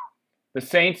 The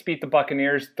Saints beat the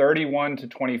Buccaneers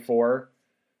 31-24.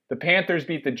 The Panthers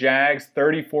beat the Jags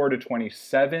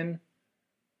 34-27.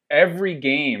 Every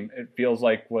game, it feels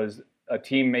like, was a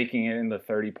team making it in the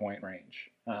 30-point range.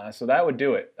 So that would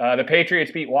do it. The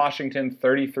Patriots beat Washington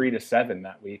 33-7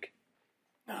 that week.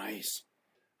 Nice.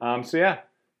 So yeah,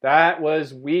 that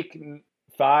was week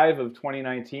 5 of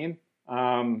 2019.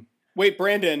 Wait,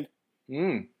 Brandon,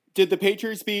 Yeah, did the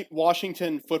Patriots beat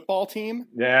Washington football team?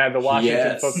 the Washington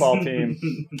Yes. football team.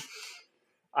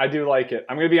 I do like it.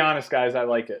 I'm going to be honest, guys. I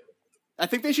like it. I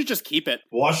think they should just keep it.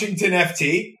 Washington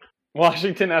FT?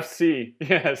 Washington FC,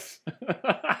 yes.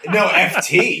 No,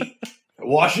 FT.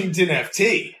 Washington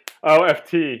FT. Oh,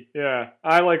 FT, yeah.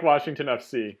 I like Washington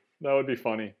FC. That would be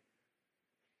funny.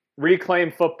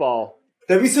 Reclaim football.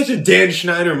 That'd be such a Dan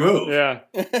Schneider move. Yeah.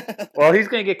 Well, he's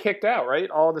going to get kicked out, right?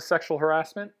 All the sexual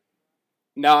harassment?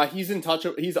 Nah, he's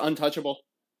untouchable.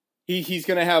 He's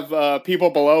gonna have people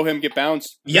below him get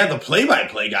bounced. Yeah, the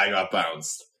play-by-play guy got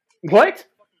bounced. What?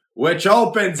 Which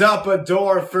opens up a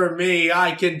door for me.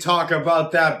 I can talk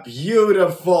about that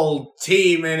beautiful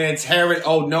team and its heritage.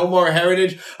 Oh, no more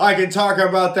heritage? I can talk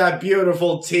about that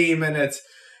beautiful team and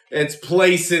its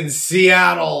place in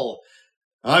Seattle.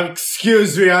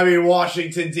 Excuse me, I mean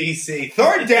Washington, D.C.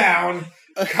 Third down.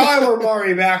 Kyler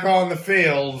Murray back on the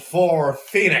field for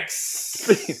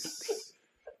Phoenix.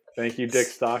 Thank you, Dick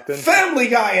Stockton. Family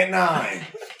Guy at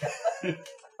 9.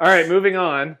 All right, moving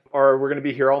on. Or we're going to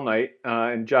be here all night.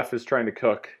 And Jeff is trying to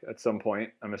cook at some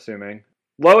point, I'm assuming.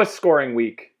 Lowest scoring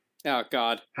week. Oh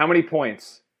God. How many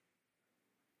points?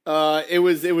 It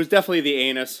was definitely the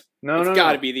anus. No, It's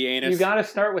got to be the anus. You got to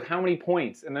start with how many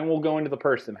points, and then we'll go into the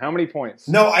person. How many points?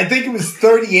 No, I think it was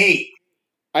 38.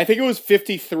 I think it was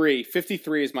 53.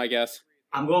 53 is my guess.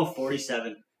 I'm going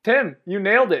 47. Tim, you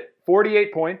nailed it.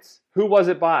 48 points. Who was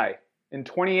it by in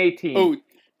 2018? Oh,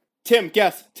 Tim,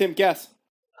 guess.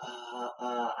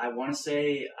 I want to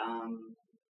say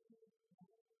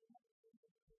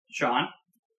Sean.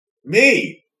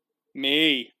 Me.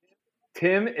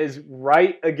 Tim is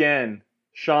right again.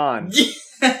 Sean.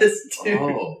 Yes, dude.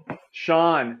 Oh.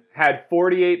 Sean had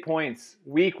 48 points.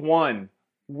 Week one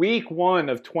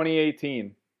of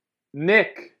 2018.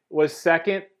 Nick was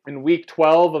second in week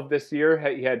 12 of this year.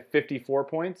 He had 54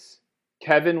 points.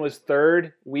 Kevin was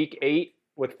third, week 8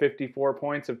 with 54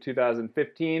 points of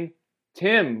 2015.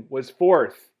 Tim was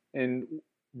fourth in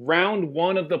round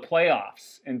 1 of the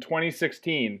playoffs in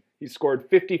 2016. He scored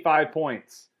 55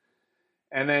 points.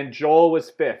 And then Joel was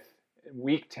fifth.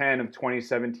 Week 10 of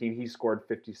 2017, he scored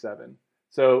 57.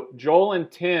 So Joel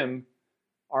and Tim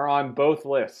are on both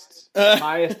lists,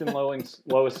 highest and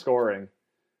lowest scoring.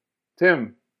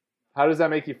 Tim, how does that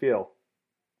make you feel?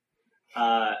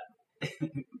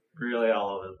 Really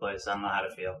all over the place. I don't know how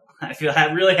to feel. I feel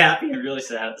really happy and really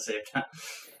sad at the same time.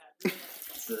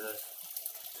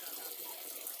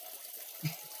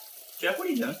 Jeff, what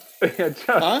are you doing? Yeah, Jeff.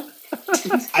 Huh?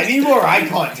 I need more eye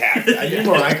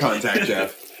contact.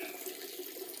 Jeff.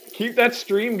 Keep that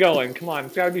stream going. Come on,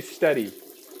 it's got to be steady.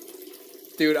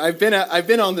 Dude, I've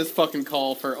been on this fucking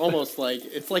call for almost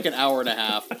it's like an hour and a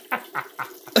half.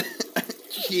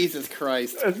 Jesus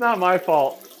Christ. It's not my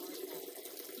fault.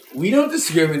 We don't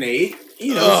discriminate.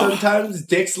 You know, sometimes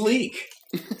dicks leak.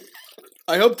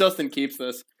 I hope Dustin keeps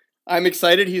this. I'm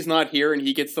excited he's not here and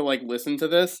he gets to listen to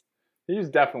this. He's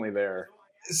definitely there.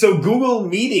 So Google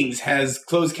Meetings has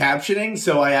closed captioning,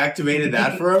 so I activated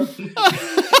that for him.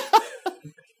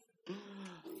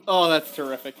 Oh, that's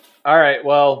terrific. All right,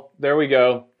 well, there we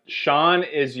go. Sean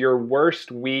is your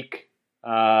worst week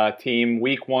team.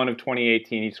 Week 1 of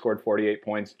 2018, he scored 48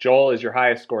 points. Joel is your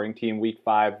highest scoring team, week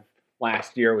 5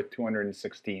 last year with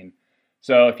 216.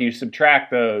 So if you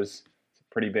subtract those, it's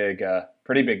a pretty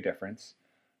big difference.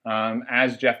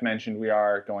 As Jeff mentioned, we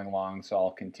are going long, so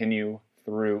I'll continue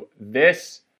through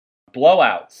this.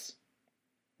 Blowouts.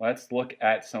 Let's look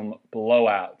at some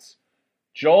blowouts.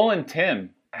 Joel and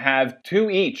Tim have 2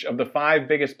 each of the 5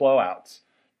 biggest blowouts.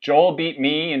 Joel beat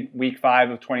me in week 5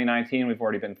 of 2019. We've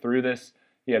already been through this.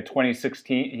 He had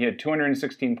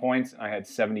 216 points. I had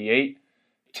 78.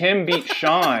 Tim beat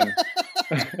Sean.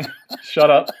 Shut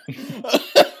up.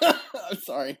 I'm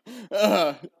sorry.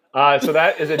 So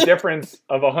that is a difference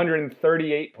of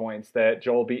 138 points that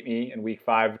Joel beat me in week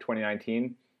 5 of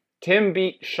 2019. Tim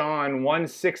beat Sean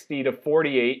 160 to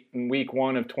 48 in week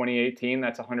 1 of 2018.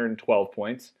 That's 112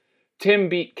 points. Tim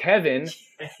beat Kevin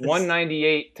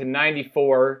 198 to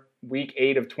 94 week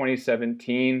 8 of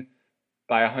 2017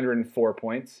 by 104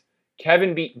 points.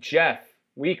 Kevin beat Jeff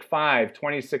week 5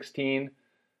 2016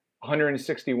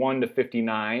 161 to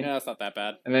 59. Yeah, that's not that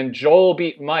bad. And then Joel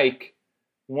beat Mike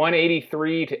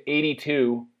 183 to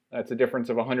 82. That's a difference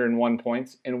of 101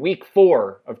 points in week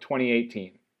 4 of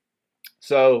 2018.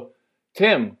 So,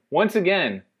 Tim, once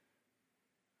again,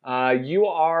 you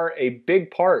are a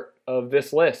big part of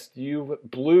this list. You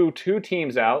blew 2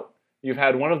 teams out. You've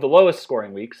had one of the lowest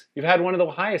scoring weeks. You've had one of the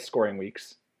highest scoring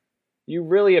weeks. You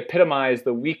really epitomize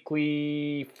the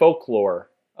weekly folklore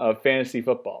of fantasy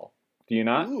football. Do you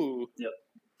not? Ooh. Yep.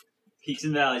 Peaks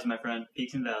and valleys, my friend.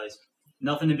 Peaks and valleys.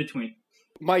 Nothing in between.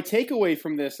 My takeaway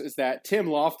from this is that Tim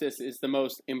Loftus is the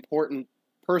most important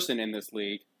person in this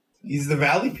league. He's the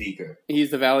Valley Peaker.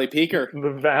 He's the Valley Peaker.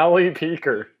 The Valley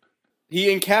Peaker. He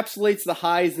encapsulates the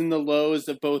highs and the lows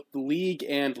of both the league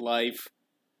and life.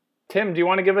 Tim, do you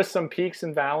want to give us some peaks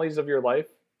and valleys of your life?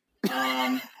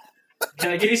 Can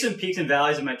I give you some peaks and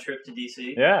valleys of my trip to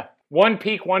DC? Yeah. One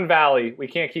peak, one valley. We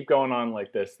can't keep going on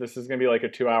like this. This is going to be like a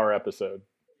 2-hour episode.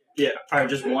 Yeah. All right,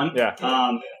 just one. Yeah.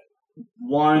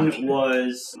 One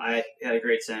was I had a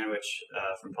great sandwich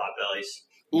from Potbelly's.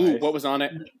 Ooh, Nice. what was on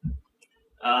it? It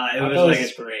was Potbelly's like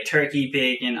is great. turkey,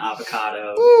 bacon,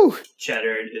 avocado, Ooh,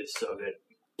 cheddar. It's so good.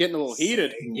 getting a little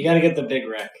heated. You got to get the Big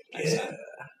Wreck. next Yeah. time.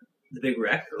 The Big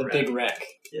Wreck. The Big Wreck.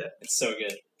 Yeah. It's so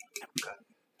good.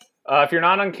 If you're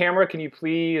not on camera, can you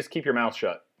please keep your mouth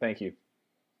shut? Thank you.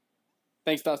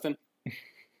 Thanks, Dustin.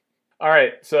 All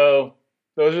right, so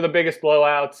those are the biggest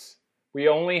blowouts. We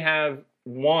only have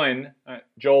one,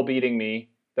 Joel beating me,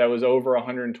 that was over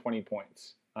 120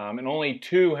 points. And only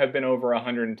 2 have been over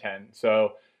 110.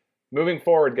 So moving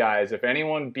forward, guys, if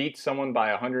anyone beats someone by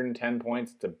 110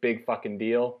 points, it's a big fucking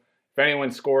deal. If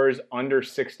anyone scores under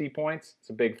 60 points, it's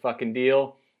a big fucking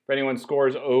deal. If anyone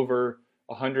scores over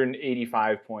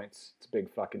 185 points, it's a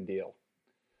big fucking deal.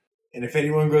 And if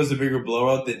anyone goes a bigger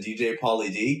blowout than DJ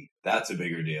Pauly D, that's a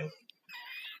bigger deal.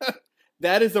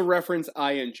 That is a reference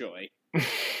I enjoy.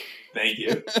 Thank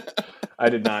you. I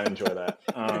did not enjoy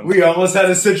that. We almost had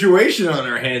a situation on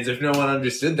our hands if no one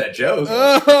understood that joke.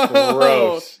 Oh,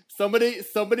 Gross.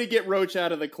 Somebody get Roach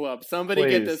out of the club. Somebody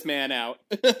get Please. this man out.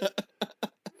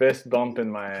 Fist bumping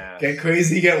my ass. Get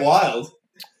crazy, get wild.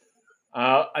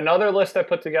 Another list I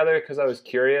put together because I was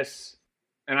curious,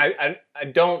 and I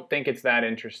don't think it's that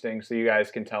interesting, so you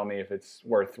guys can tell me if it's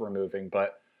worth removing,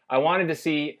 but I wanted to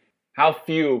see how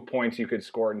few points you could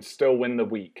score and still win the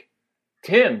week.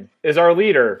 Tim is our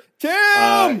leader.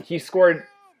 Tim! He scored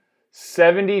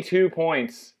 72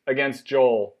 points against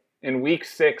Joel in week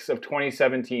 6 of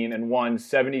 2017 and won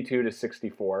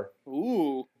 72-64.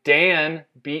 Ooh. Dan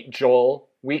beat Joel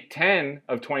week 10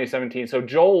 of 2017. So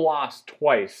Joel lost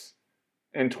twice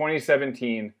in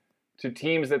 2017 to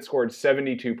teams that scored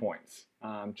 72 points.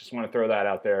 Just want to throw that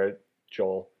out there,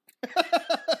 Joel.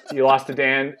 You lost to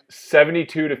Dan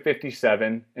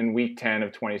 72-57 in week 10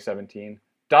 of 2017.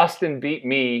 Dustin beat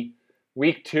me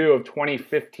week 2 of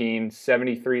 2015,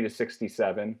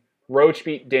 73-67. Roach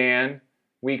beat Dan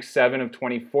week 7 of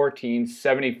 2014,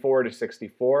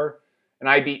 74-64. And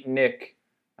I beat Nick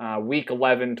week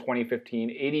 11, 2015,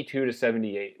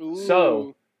 82-78. Ooh.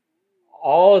 So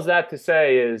all is that to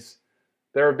say is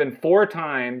there have been 4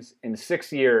 times in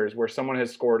 6 years where someone has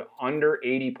scored under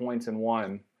 80 points and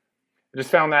won. I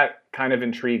just found that kind of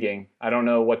intriguing. I don't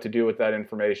know what to do with that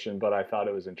information, but I thought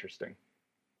it was interesting.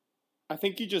 I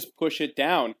think you just push it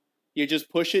down. You just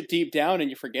push it deep down and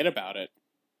you forget about it.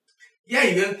 Yeah,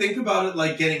 you gotta think about it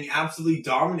like getting absolutely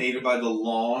dominated by the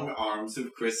long arms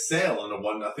of Chris Sale in a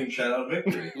 1-0 shutout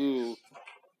victory. Ooh.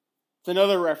 It's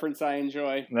another reference I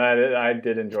enjoy. I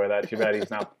did enjoy that. Too bad he's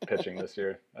not pitching this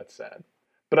year. That's sad.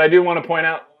 But I do want to point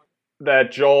out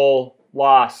that Joel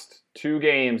lost 2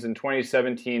 games in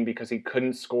 2017 because he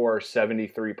couldn't score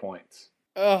 73 points.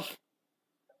 Ugh.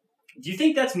 Do you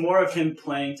think that's more of him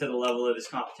playing to the level of his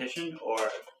competition, or do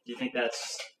you think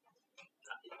that's...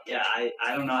 Yeah, I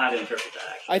don't know how to interpret that,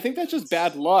 actually. I think that's just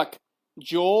bad luck.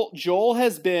 Joel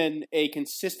has been a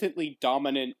consistently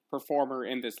dominant performer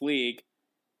in this league.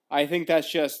 I think that's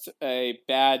just a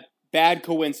bad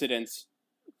coincidence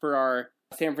for our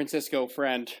San Francisco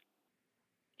friend.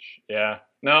 Yeah.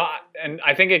 No, and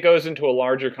I think it goes into a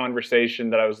larger conversation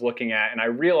that I was looking at, and I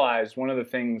realized one of the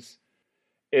things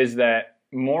is that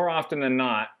more often than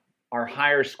not, our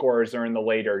higher scores are in the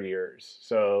later years.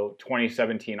 So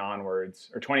 2017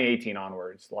 onwards, or 2018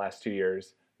 onwards, the last 2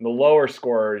 years. And the lower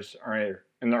scores are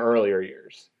in the earlier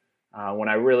years, when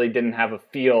I really didn't have a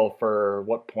feel for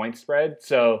what point spread.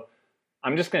 So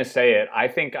I'm just going to say it. I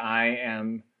think I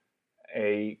am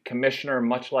a commissioner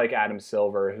much like Adam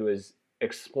Silver, who is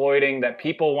exploiting that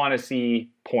people want to see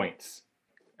points.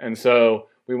 And so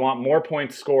we want more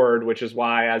points scored, which is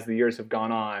why as the years have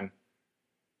gone on,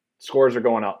 scores are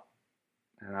going up.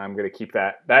 And I'm going to keep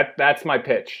that. That's my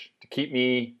pitch, to keep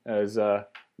me as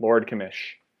Lord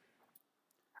Commish.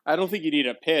 I don't think you need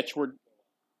a pitch.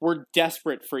 We're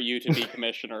desperate for you to be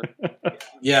commissioner.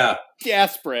 Yeah.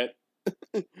 Desperate.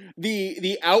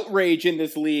 The outrage in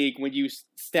this league when you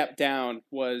stepped down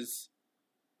was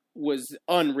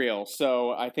unreal.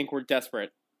 So I think we're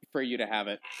desperate for you to have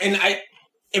it. And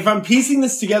if I'm piecing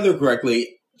this together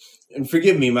correctly, and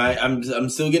forgive me, I'm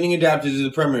still getting adapted to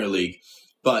the Premier League,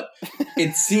 but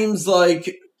it seems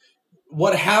like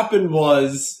what happened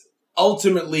was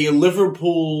ultimately a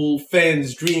Liverpool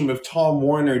fan's dream if Tom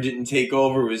Warner didn't take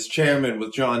over as chairman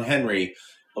with John Henry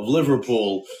of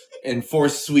Liverpool and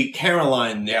force Sweet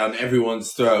Caroline down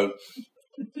everyone's throat.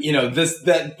 We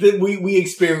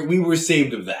were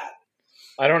saved of that.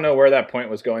 I don't know where that point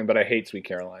was going, but I hate Sweet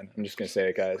Caroline. I'm just gonna say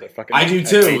it, guys. I do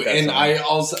too, hate that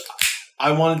and song.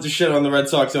 I wanted to shit on the Red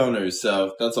Sox owners,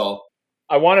 so that's all.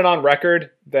 I want it on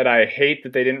record that I hate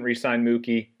that they didn't re-sign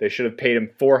Mookie. They should have paid him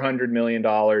 $400 million.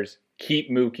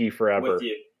 Keep Mookie forever.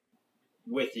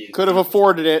 With you. Could have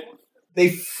afforded it. They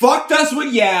fucked us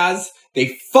with Yaz.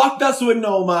 They fucked us with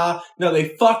Noma. Now they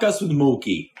fuck us with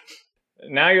Mookie.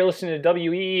 Now you're listening to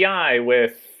WEEI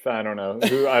with I don't know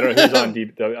who's on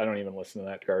deep. I don't even listen to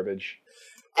that garbage.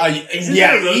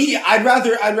 I'd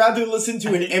rather listen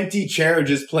to an empty chair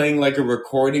just playing like a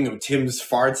recording of Tim's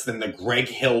farts than the Greg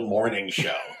Hill morning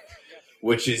show,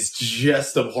 which is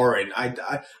just abhorrent.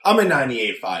 I'm a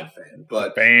 98.5 fan,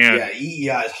 but Bam. yeah,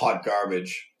 EEI is hot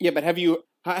garbage. Yeah, but have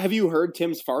you heard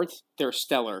Tim's farts? They're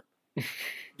stellar.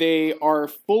 They are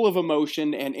full of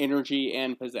emotion and energy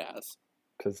and pizzazz.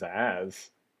 Pizzazz.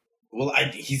 Well,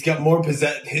 he's got more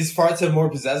pizzazz. His farts have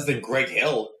more pizzazz than Greg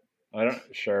Hill.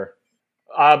 Sure.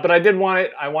 But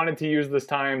I wanted to use this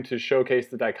time to showcase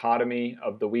the dichotomy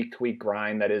of the week-to-week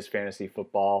grind that is fantasy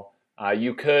football.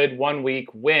 You could one week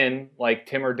win like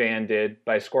Tim or Dan did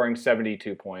by scoring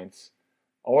 72 points.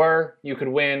 Or you could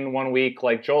win one week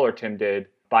like Joel or Tim did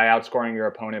by outscoring your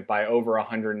opponent by over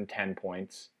 110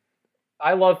 points.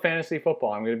 I love fantasy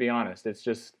football, I'm going to be honest. It's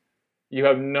just, you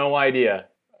have no idea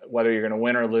whether you're going to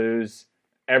win or lose.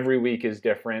 Every week is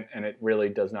different, and it really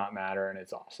does not matter, and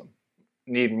it's awesome.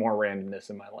 Need more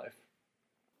randomness in my life.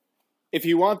 If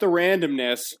you want the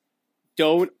randomness,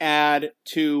 don't add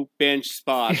 2 bench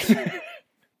spots.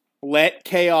 Let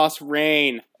chaos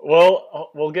reign.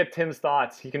 Well, we'll get Tim's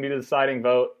thoughts. He can be the deciding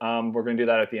vote. We're going to do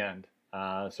that at the end.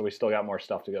 So we still got more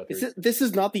stuff to go through. This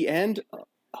is not the end?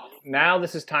 Now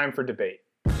this is time for debate.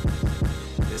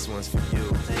 This one's for you.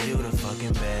 You the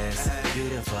fucking best. You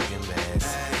the fucking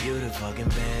best. You the fucking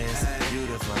best. You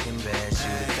the fucking best.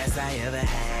 You the best I ever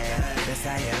had. Best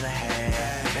I ever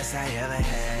had. Best I ever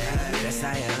had. Best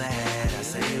I ever had. I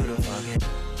say you the fucking.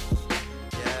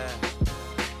 Yeah.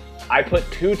 I put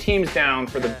 2 teams down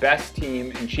for the best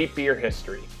team in cheap beer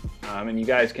history. And you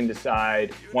guys can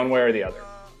decide one way or the other.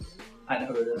 I know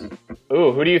who it is.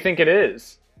 Ooh, who do you think it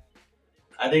is?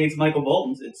 I think it's Michael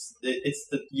Bolton's. It's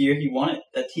the year he won it.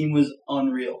 That team was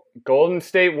unreal. Golden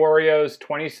State Warriors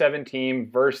 2017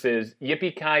 versus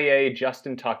Yippee-ki-yay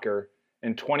Justin Tucker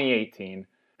in 2018.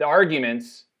 The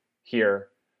arguments here,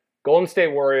 Golden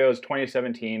State Warriors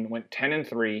 2017 went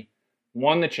 10-3,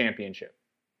 won the championship.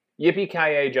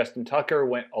 Yippee-ki-yay Justin Tucker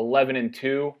went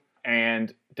 11-2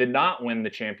 and did not win the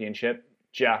championship.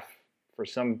 Jeff, for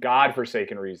some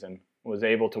godforsaken reason, was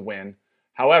able to win.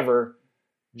 However,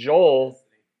 Joel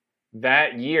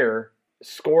that year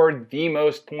scored the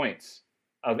most points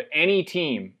of any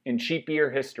team in cheap beer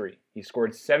history. He scored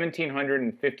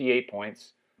 1,758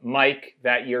 points. Mike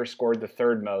that year scored the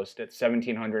third most at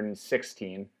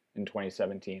 1,716 in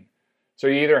 2017. So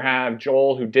you either have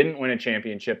Joel, who didn't win a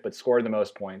championship but scored the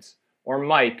most points, or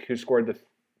Mike, who scored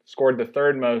the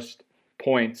third most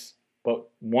points but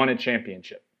won a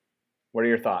championship. What are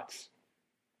your thoughts?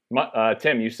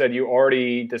 Tim, you said you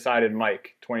already decided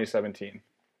Mike 2017.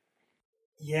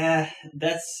 Yeah,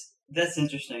 that's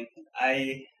interesting.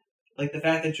 I like the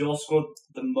fact that Joel scored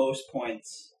the most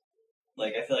points.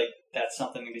 Like, I feel like that's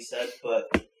something to be said, but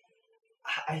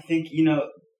I think,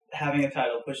 having a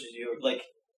title pushes you. Like,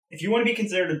 if you want to be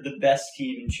considered the best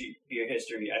team in cheap beer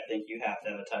history, I think you have to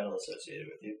have a title associated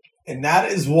with you. And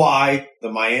that is why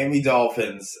the Miami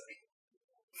Dolphins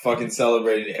fucking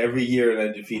celebrated every year an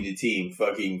undefeated team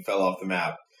fucking fell off the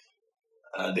map.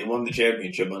 They won the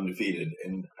championship undefeated.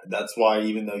 And that's why,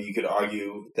 even though you could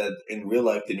argue that in real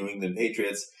life the New England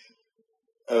Patriots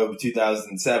of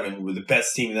 2007 were the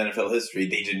best team in NFL history,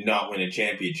 they did not win a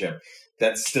championship.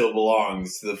 That still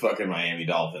belongs to the fucking Miami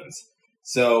Dolphins.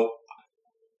 So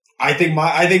I think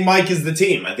Mike is the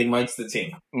team. I think Mike's the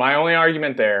team. My only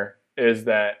argument there is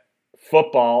that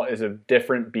football is a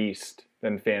different beast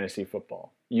than fantasy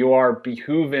football. You are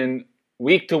behooven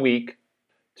week to week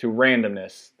to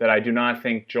randomness that I do not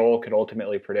think Joel could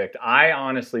ultimately predict. I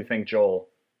honestly think Joel,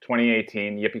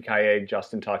 2018, Yippee-ki-yay,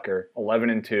 Justin Tucker,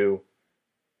 11-2,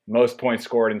 most points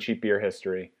scored in cheap beer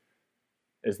history,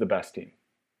 is the best team.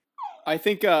 I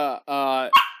think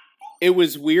it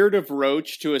was weird of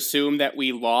Roach to assume that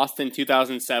we lost in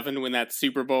 2007 when that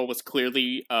Super Bowl was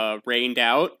clearly rained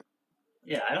out.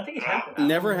 Yeah, I don't think it happened.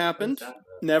 Never happened.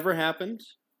 Never happened.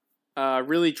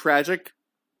 Really tragic.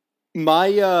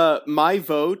 My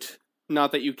vote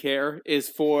not that you care, is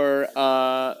for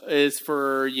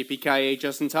Yippee-ki-yay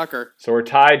Justin Tucker. So we're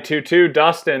tied 2-2.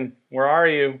 Dustin, where are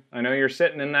you? I know you're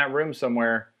sitting in that room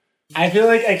somewhere. I feel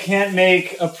like I can't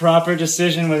make a proper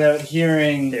decision without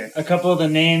hearing a couple of the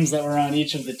names that were on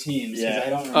each of the teams. Yeah. I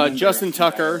don't remember Justin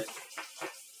Tucker.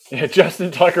 Yeah,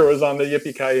 Justin Tucker was on the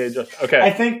Yippee-ki-yay. Okay.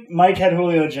 I think Mike had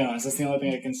Julio Jones. That's the only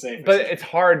thing I can say. But it's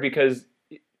hard because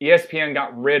ESPN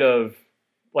got rid of,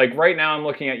 like right now I'm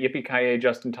looking at Yippee-ki-yay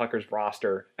Justin Tucker's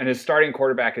roster, and his starting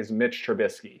quarterback is Mitch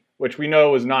Trubisky, which we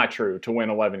know is not true to win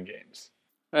 11 games.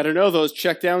 I don't know, those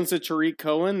checkdowns to Tariq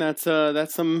Cohen, that's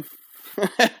some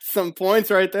some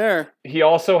points right there. He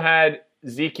also had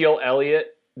Ezekiel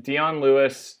Elliott, Deion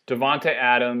Lewis, Devontae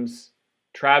Adams,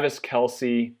 Travis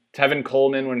Kelce, Tevin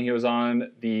Coleman when he was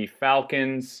on the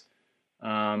Falcons,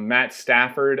 Matt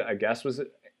Stafford, I guess was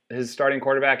his starting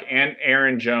quarterback, and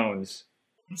Aaron Jones.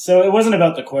 So it wasn't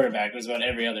about the quarterback, it was about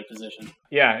every other position.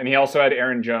 Yeah, and he also had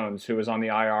Aaron Jones, who was on the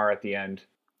IR at the end.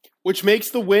 Which makes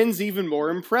the wins even more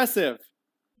impressive.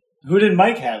 Who did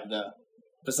Mike have, though?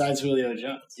 Besides Julio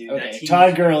Jones. Dude, Okay, that team-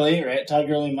 Todd Gurley, right? Todd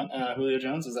Gurley, Julio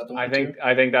Jones, is that the one?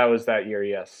 I think that was that year,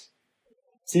 yes.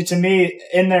 See, to me,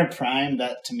 in their prime,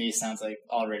 that to me sounds like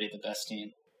already the best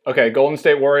team. Okay, Golden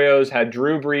State Warriors had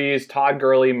Drew Brees, Todd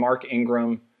Gurley, Mark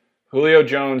Ingram, Julio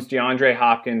Jones, DeAndre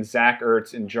Hopkins, Zach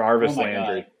Ertz, and Jarvis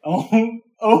Landry.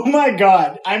 Oh my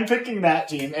God. I'm picking that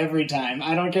team every time.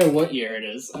 I don't care what year it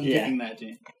is. I'm picking that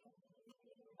team.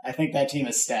 I think that team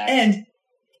is stacked. And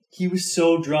he was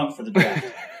so drunk for the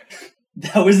draft.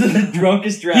 That was the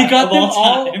drunkest draft He got of them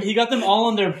all time. He got them all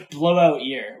in their blowout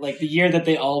year, like the year that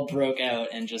they all broke out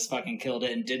and just fucking killed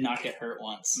it and did not get hurt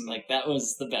once. Like that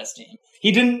was the best team.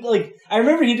 He didn't I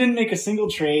remember he didn't make a single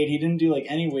trade. He didn't do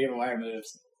any waiver wire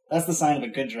moves. That's the sign of a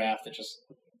good draft that just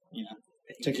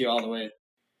took you all the way.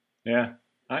 Yeah.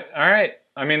 All right.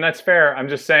 I mean, that's fair. I'm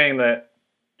just saying that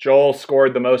Joel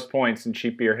scored the most points in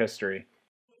cheap beer history.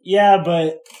 Yeah,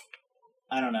 but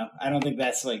I don't know. I don't think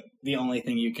that's the only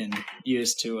thing you can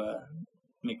use to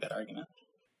make that argument.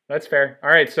 That's fair. All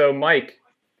right. So, Mike,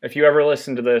 if you ever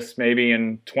listen to this, maybe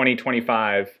in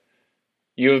 2025,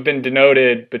 you have been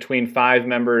denoted between 5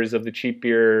 members of the Cheap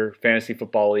Beer Fantasy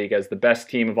Football League as the best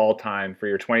team of all time for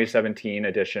your 2017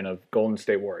 edition of Golden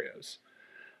State Warriors.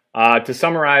 To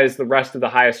summarize the rest of the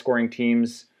highest scoring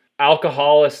teams,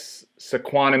 Alcoholis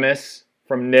Sequanimus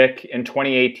from Nick in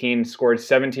 2018 scored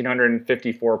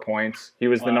 1,754 points. He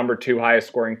was the number 2 highest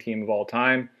scoring team of all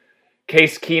time.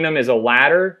 Case Keenum is a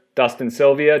ladder. Dustin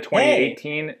Sylvia,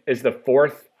 2018, is the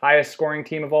 4th highest scoring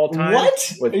team of all time.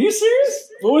 What? Are you serious?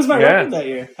 What was my record that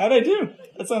year? How'd I do?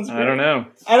 That sounds great. I don't know.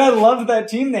 And I loved that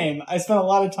team name. I spent a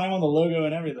lot of time on the logo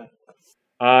and everything.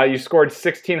 You scored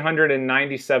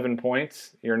 1,697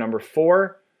 points. You're number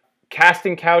 4.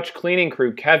 Casting Couch Cleaning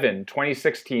Crew, Kevin,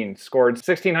 2016, scored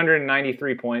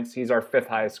 1,693 points. He's our 5th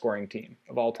highest scoring team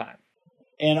of all time.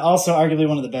 And also arguably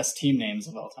one of the best team names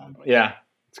of all time. Yeah,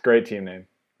 it's a great team name.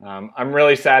 I'm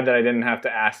really sad that I didn't have to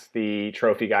ask the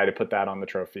trophy guy to put that on the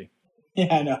trophy.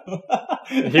 Yeah, I know.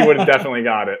 He would have definitely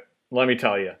got it. Let me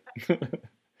tell you.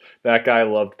 That guy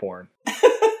loved porn.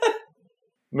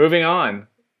 Moving on.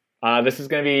 This is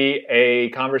going to be a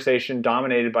conversation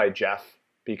dominated by Jeff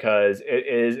because it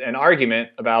is an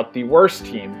argument about the worst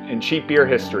team in cheap beer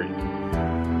history.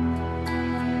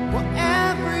 Well,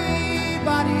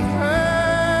 everybody hurts,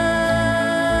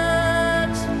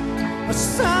 but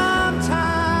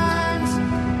sometimes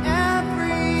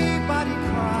everybody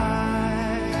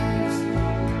cries.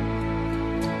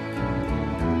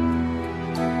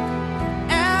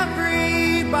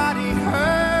 Everybody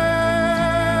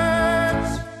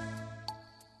hurts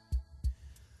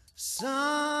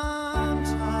sometimes.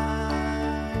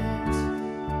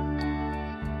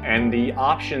 And the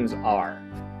options are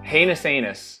Heinous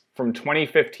Anus from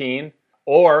 2015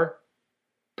 or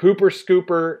Pooper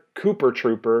Scooper Cooper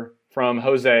Trooper from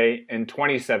Jose in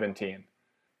 2017.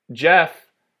 Jeff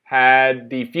had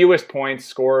the fewest points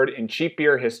scored in cheap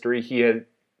beer history. He did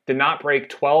not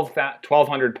break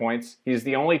 1,200 points. He's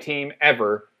the only team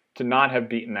ever to not have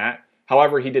beaten that.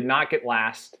 However, he did not get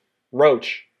last.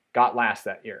 Roach got last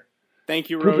that year. Thank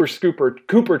you, Pooper Roach. Scooper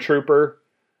Cooper Trooper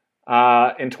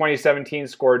in 2017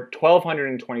 scored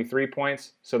 1,223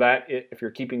 points. So that, if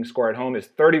you're keeping score at home, is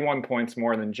 31 points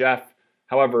more than Jeff.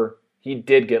 However, he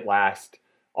did get last.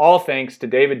 All thanks to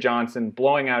David Johnson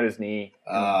blowing out his knee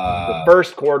in the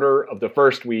first quarter of the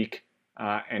first week,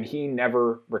 and he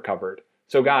never recovered.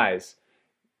 So guys,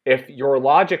 if your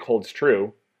logic holds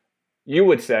true, you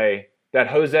would say that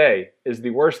Jose is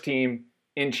the worst team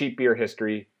in cheap beer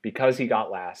history because he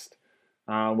got last,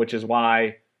 which is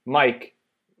why Mike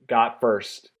got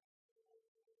first.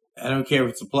 I don't care if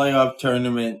it's a playoff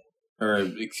tournament or,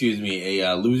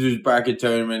 a loser's bracket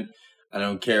tournament. I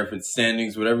don't care if it's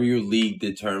standings. Whatever your league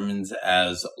determines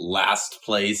as last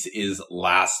place is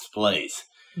last place.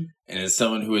 And as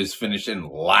someone who has finished in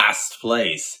last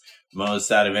place,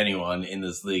 most out of anyone in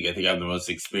this league, I think I have the most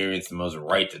experience, the most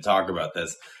right to talk about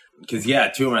this. Because,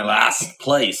 two of my last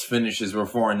place finishes were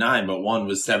 4-9, but one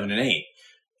was 7-8.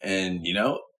 And,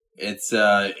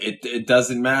 it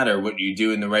doesn't matter what you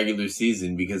do in the regular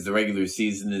season, because the regular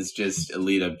season is just a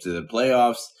lead up to the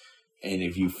playoffs. And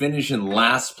if you finish in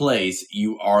last place,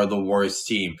 you are the worst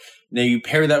team. Now, you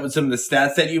pair that with some of the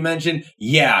stats that you mentioned.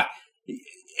 Yeah,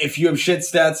 if you have shit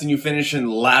stats and you finish in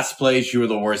last place, you're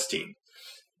the worst team.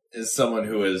 As someone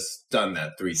who has done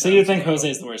that 3 times. So you think Jose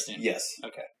is the worst team? Yes.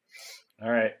 Okay.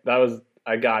 All right.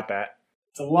 I got that.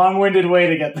 It's a long-winded way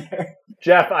to get there.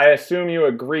 Jeff, I assume you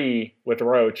agree with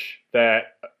Roach that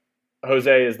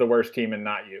Jose is the worst team and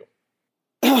not you.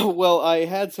 Well, I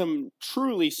had some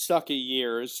truly sucky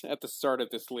years at the start of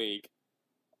this league.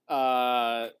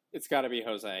 It's got to be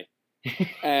Jose.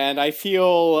 And I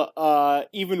feel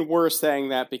even worse saying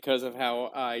that because of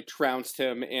how I trounced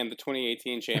him in the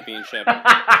 2018 championship.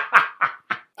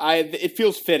 It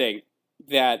feels fitting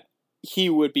that he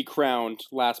would be crowned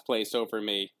last place over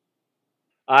me.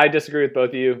 I disagree with both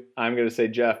of you. I'm going to say,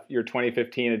 Jeff, your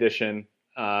 2015 edition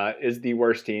is the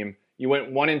worst team. You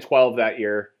went 1-12 that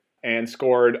year and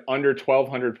scored under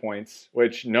 1,200 points,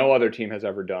 which no other team has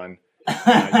ever done.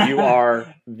 You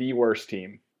are the worst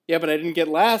team. Yeah, but I didn't get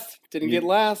last. Get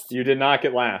last. You did not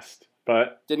get last.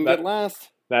 But get last.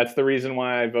 That's the reason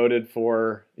why I voted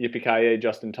for Yippee-Ki-Yay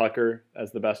Justin Tucker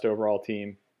as the best overall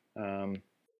team.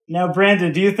 Now,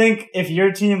 Brandon, do you think if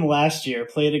your team last year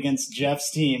played against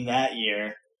Jeff's team that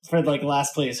year for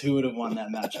last place, who would have won that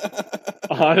match?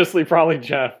 Honestly, probably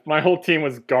Jeff. My whole team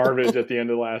was garbage at the end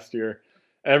of last year.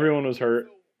 Everyone was hurt.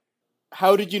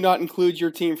 How did you not include your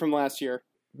team from last year?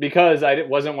 Because I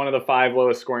wasn't one of the 5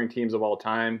 lowest scoring teams of all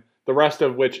time. The rest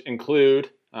of which include,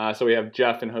 so we have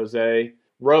Jeff and Jose.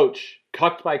 Roach,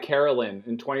 cucked by Carolyn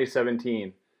in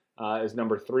 2017, is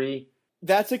number 3.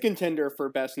 That's a contender for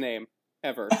best name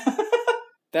ever.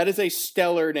 That is a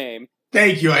stellar name.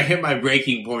 Thank you. I hit my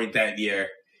breaking point that year.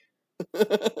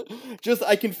 Just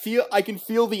I can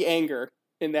feel the anger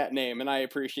in that name, and I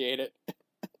appreciate it.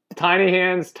 Tiny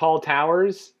Hands, Tall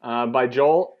Towers by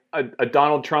Joel. A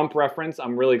Donald Trump reference,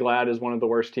 I'm really glad, is one of the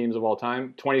worst teams of all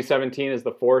time. 2017 is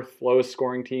the 4th lowest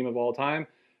scoring team of all time.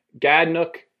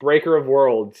 Gadnook, Breaker of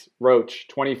Worlds, Roach,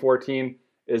 2014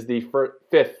 is the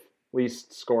 5th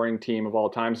least scoring team of all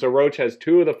time. So Roach has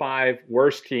 2 of the 5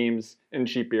 worst teams in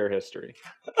cheap beer history.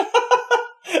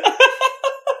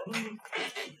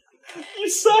 You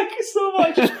suck so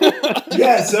much.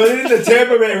 Yeah, so did the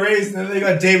Tampa Bay Rays, and then they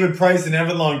got David Price and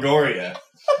Evan Longoria.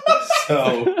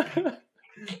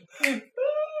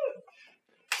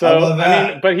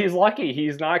 But he's lucky.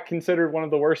 He's not considered one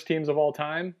of the worst teams of all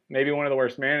time. Maybe one of the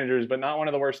worst managers, but not one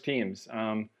of the worst teams.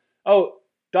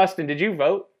 Dustin, did you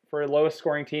vote for lowest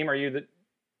scoring team? Are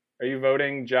you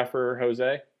voting Jeff or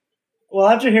Jose? Well,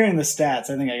 after hearing the stats,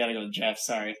 I think I got to go with Jeff.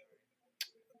 Sorry.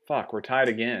 Fuck, we're tied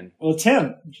again. Well,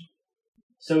 Tim.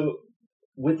 So,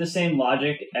 with the same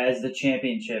logic as the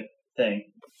championship thing,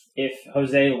 if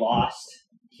Jose lost,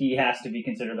 he has to be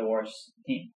considered the worst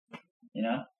team. You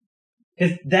know?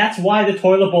 Because that's why the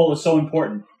toilet bowl is so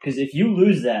important. Because if you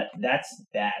lose that, that's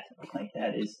bad.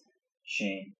 That is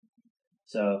shame.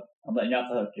 So, I'm letting you off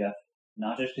the hook, Jeff.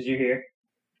 Not just because you're here.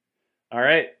 All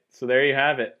right. So there you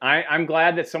have it. I'm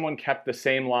glad that someone kept the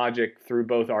same logic through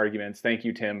both arguments. Thank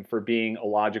you, Tim, for being a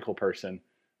logical person,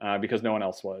 because no one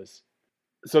else was.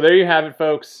 So there you have it,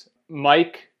 folks.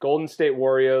 Mike, Golden State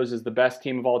Warriors, is the best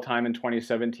team of all time in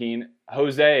 2017.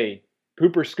 Jose,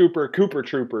 Pooper Scooper Cooper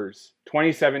Troopers,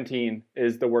 2017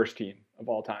 is the worst team of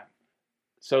all time.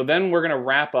 So then we're going to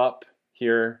wrap up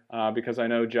here, because I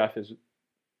know Jeff is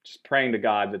just praying to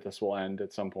God that this will end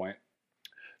at some point.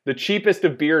 The cheapest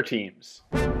of beer teams.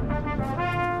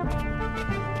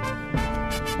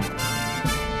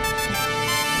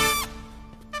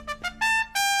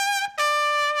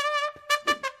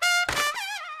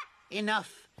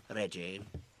 Enough, Reggie.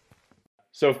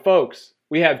 So, folks,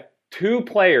 we have 2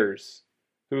 players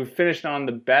who finished on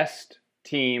the best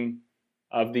team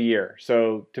of the year.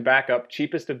 So, to back up,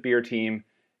 cheapest of beer team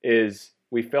is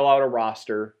we fill out a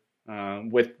roster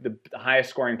with the highest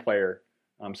scoring player.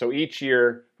 So each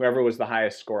year, whoever was the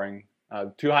highest scoring,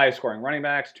 2 highest scoring running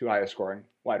backs, 2 highest scoring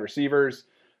wide receivers,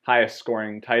 highest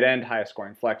scoring tight end, highest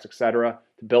scoring flex, etc.,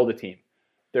 to build a team.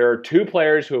 There are 2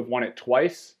 players who have won it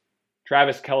twice.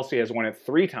 Travis Kelce has won it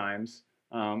 3 times.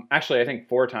 Actually, I think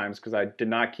 4 times because I did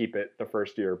not keep it the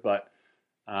first year. But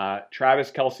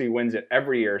Travis Kelce wins it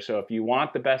every year. So if you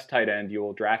want the best tight end, you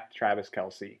will draft Travis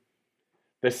Kelce.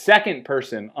 The second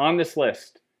person on this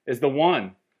list is the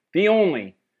one, the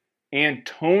only,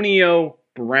 Antonio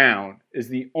Brown is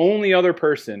the only other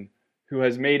person who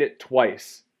has made it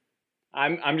twice.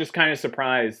 I'm just kind of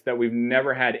surprised that we've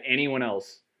never had anyone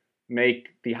else make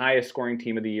the highest scoring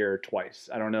team of the year twice.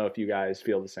 I don't know if you guys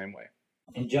feel the same way.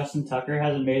 And Justin Tucker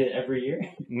hasn't made it every year.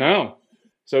 No.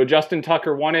 So Justin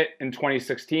Tucker won it in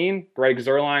 2016, Greg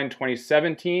Zuerlein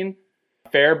 2017,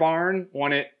 Fairbarn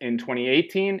won it in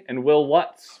 2018, and Will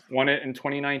Lutz won it in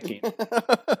 2019.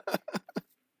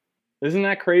 Isn't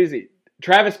that crazy?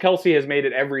 Travis Kelce has made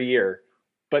it every year,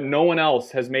 but no one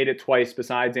else has made it twice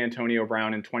besides Antonio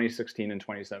Brown in 2016 and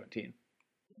 2017.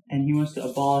 And he wants to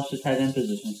abolish the tight end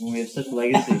position when we have such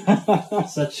legacy,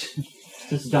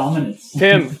 such dominance.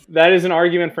 Tim, that is an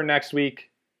argument for next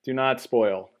week. Do not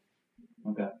spoil.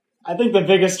 Okay. I think the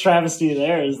biggest travesty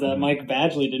there is that Mike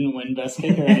Badgley didn't win Best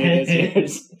Kicker any of his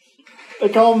years. They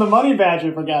call him the Money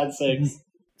Badger, for God's sakes.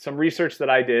 Some research that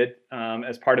I did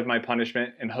as part of my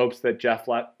punishment in hopes that Jeff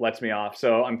lets me off.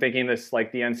 So I'm thinking this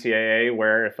like the NCAA,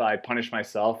 where if I punish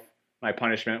myself, my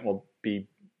punishment will be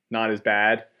not as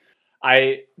bad.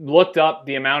 I looked up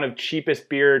the amount of cheapest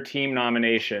beer team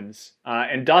nominations.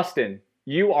 And Dustin,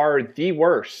 you are the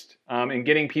worst in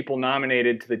getting people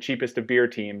nominated to the cheapest of beer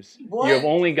teams. What? You have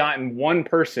only gotten one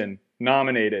person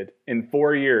nominated in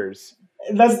 4 years.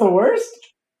 That's the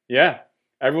worst? Yeah.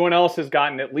 Everyone else has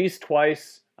gotten at least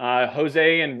twice.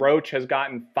 Jose and Roach has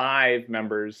gotten 5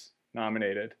 members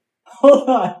nominated. Hold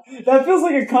on. That feels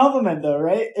like a compliment, though,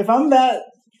 right? If I'm that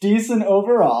decent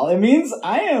overall, it means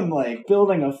I am, like,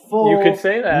 building a full, You could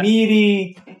say that.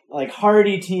 meaty, like,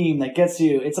 hardy team that gets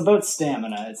you... It's about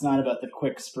stamina. It's not about the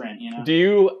quick sprint, you know? Do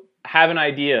you have an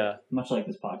idea Much like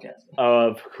this podcast.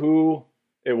 of who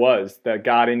it was that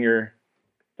got in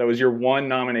that was your one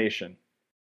nomination?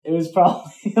 It was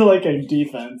probably, like, a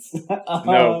defense.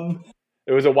 No.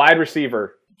 It was a wide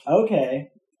receiver. Okay.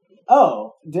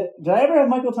 Oh, did I ever have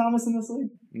Michael Thomas in this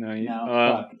league? No.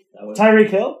 Fuck. That was Tyreek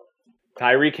Hill?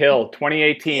 Tyreek Hill,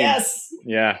 2018. Yes!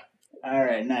 Yeah. All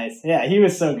right, nice. Yeah, he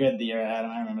was so good the year I had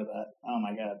him. I remember that. Oh,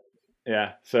 my God.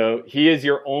 Yeah. So he is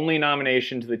your only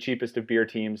nomination to the cheapest of beer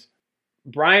teams.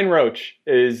 Brian Roach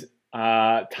is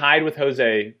tied with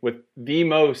Jose with the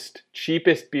most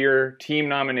cheapest beer team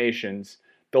nominations.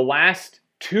 The last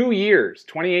 2 years,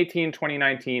 2018,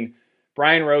 2019,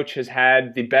 Brian Roach has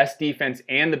had the best defense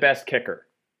and the best kicker.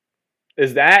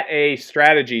 Is that a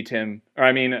strategy,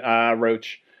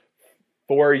 Roach,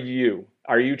 for you?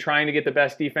 Are you trying to get the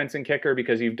best defense and kicker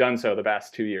because you've done so the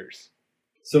past 2 years?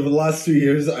 So for the last 2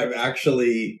 years, I've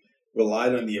actually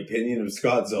relied on the opinion of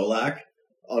Scott Zolak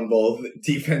on both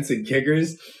defense and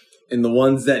kickers, and the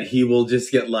ones that he will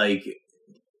just get like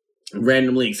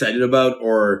randomly excited about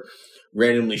or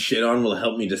randomly shit on will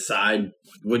help me decide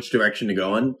which direction to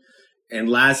go in. And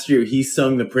last year, he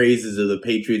sung the praises of the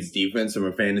Patriots defense from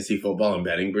a fantasy football and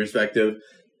betting perspective.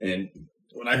 And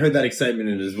when I heard that excitement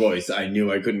in his voice, I knew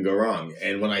I couldn't go wrong.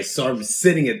 And when I saw them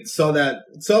sitting at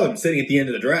the end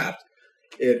of the draft,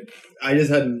 I just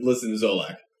hadn't listened to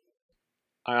Zolak.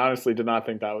 I honestly did not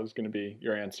think that was going to be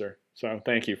your answer. So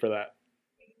thank you for that.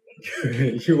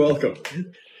 You're welcome.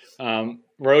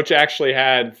 Roach actually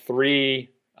had 3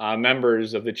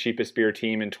 members of the cheapest beer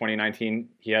team in 2019.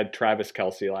 He had Travis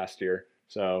Kelce last year.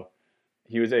 So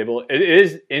he was able. It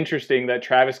is interesting that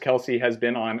Travis Kelce has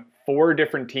been on 4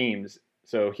 different teams.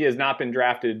 So he has not been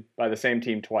drafted by the same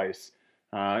team twice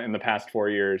in the past 4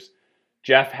 years.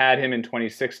 Jeff had him in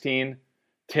 2016.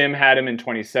 Tim had him in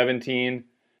 2017.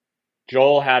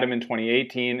 Joel had him in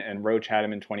 2018. And Roach had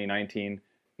him in 2019.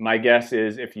 My guess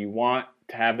is if you want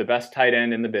to have the best tight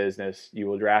end in the business, you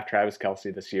will draft Travis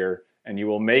Kelce this year. And you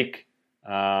will make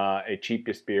a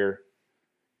cheapest beer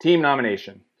team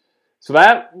nomination. So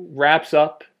that wraps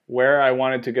up where I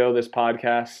wanted to go this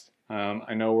podcast.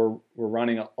 I know we're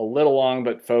running a little long,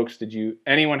 but folks,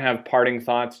 anyone have parting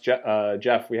thoughts?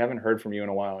 Jeff, we haven't heard from you in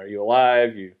a while. Are you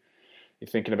alive? You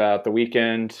thinking about the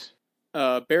weekend?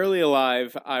 Barely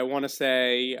alive. I want to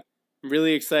say I'm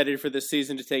really excited for this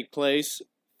season to take place.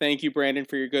 Thank you, Brandon,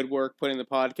 for your good work putting the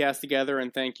podcast together,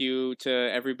 and thank you to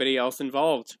everybody else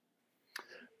involved.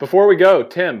 Before we go,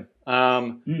 Tim,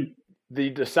 the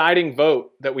deciding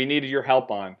vote that we needed your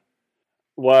help on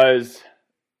was,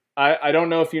 I don't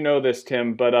know if you know this,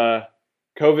 Tim, but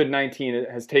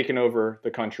COVID-19 has taken over the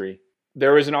country.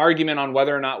 There was an argument on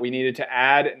whether or not we needed to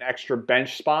add an extra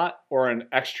bench spot or an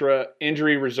extra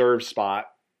injury reserve spot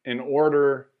in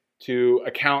order to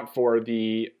account for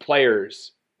the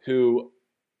players who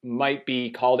might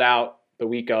be called out the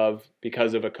week of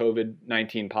because of a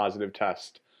COVID-19 positive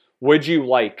test. Would you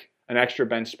like an extra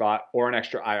bench spot or an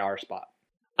extra IR spot?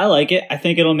 I like it. I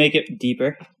think it'll make it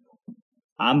deeper.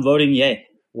 I'm voting yay.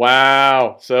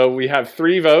 Wow. So we have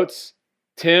 3 votes.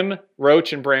 Tim,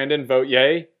 Roach, and Brandon vote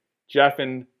yay. Jeff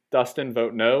and Dustin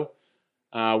vote no.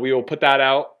 We will put that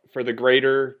out for the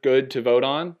greater good to vote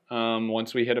on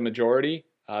once we hit a majority.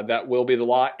 That will be the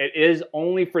law. It is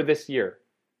only for this year.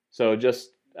 So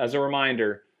just as a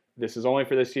reminder, this is only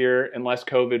for this year unless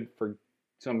COVID, for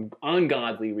some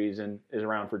ungodly reason, is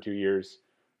around for 2 years.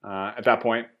 At that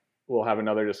point, we'll have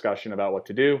another discussion about what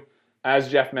to do. As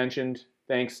Jeff mentioned,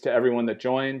 thanks to everyone that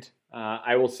joined.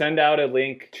 I will send out a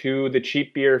link to the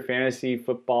Cheap Beer Fantasy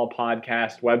Football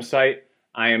Podcast website.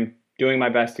 I am doing my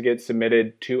best to get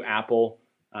submitted to Apple.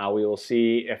 We will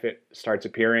see if it starts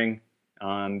appearing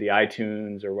on the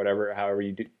iTunes or whatever, however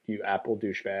you Apple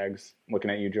douchebags. I'm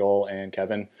looking at you, Joel and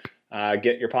Kevin.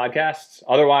 Get your podcasts.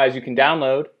 Otherwise, you can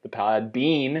download the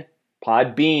Podbean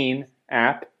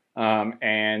app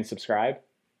and subscribe.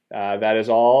 That is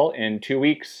all. In 2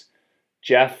 weeks,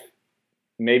 Jeff,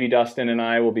 maybe Dustin, and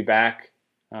I will be back.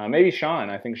 Maybe Sean.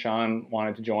 I think Sean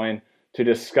wanted to join to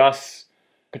discuss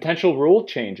potential rule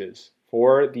changes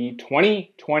for the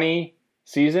 2020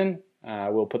 season.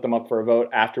 We'll put them up for a vote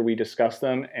after we discuss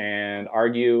them and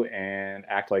argue and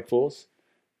act like fools.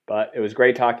 But it was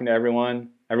great talking to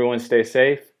everyone. Everyone stay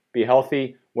safe, be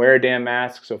healthy, wear a damn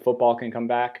mask so football can come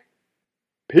back.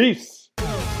 Peace.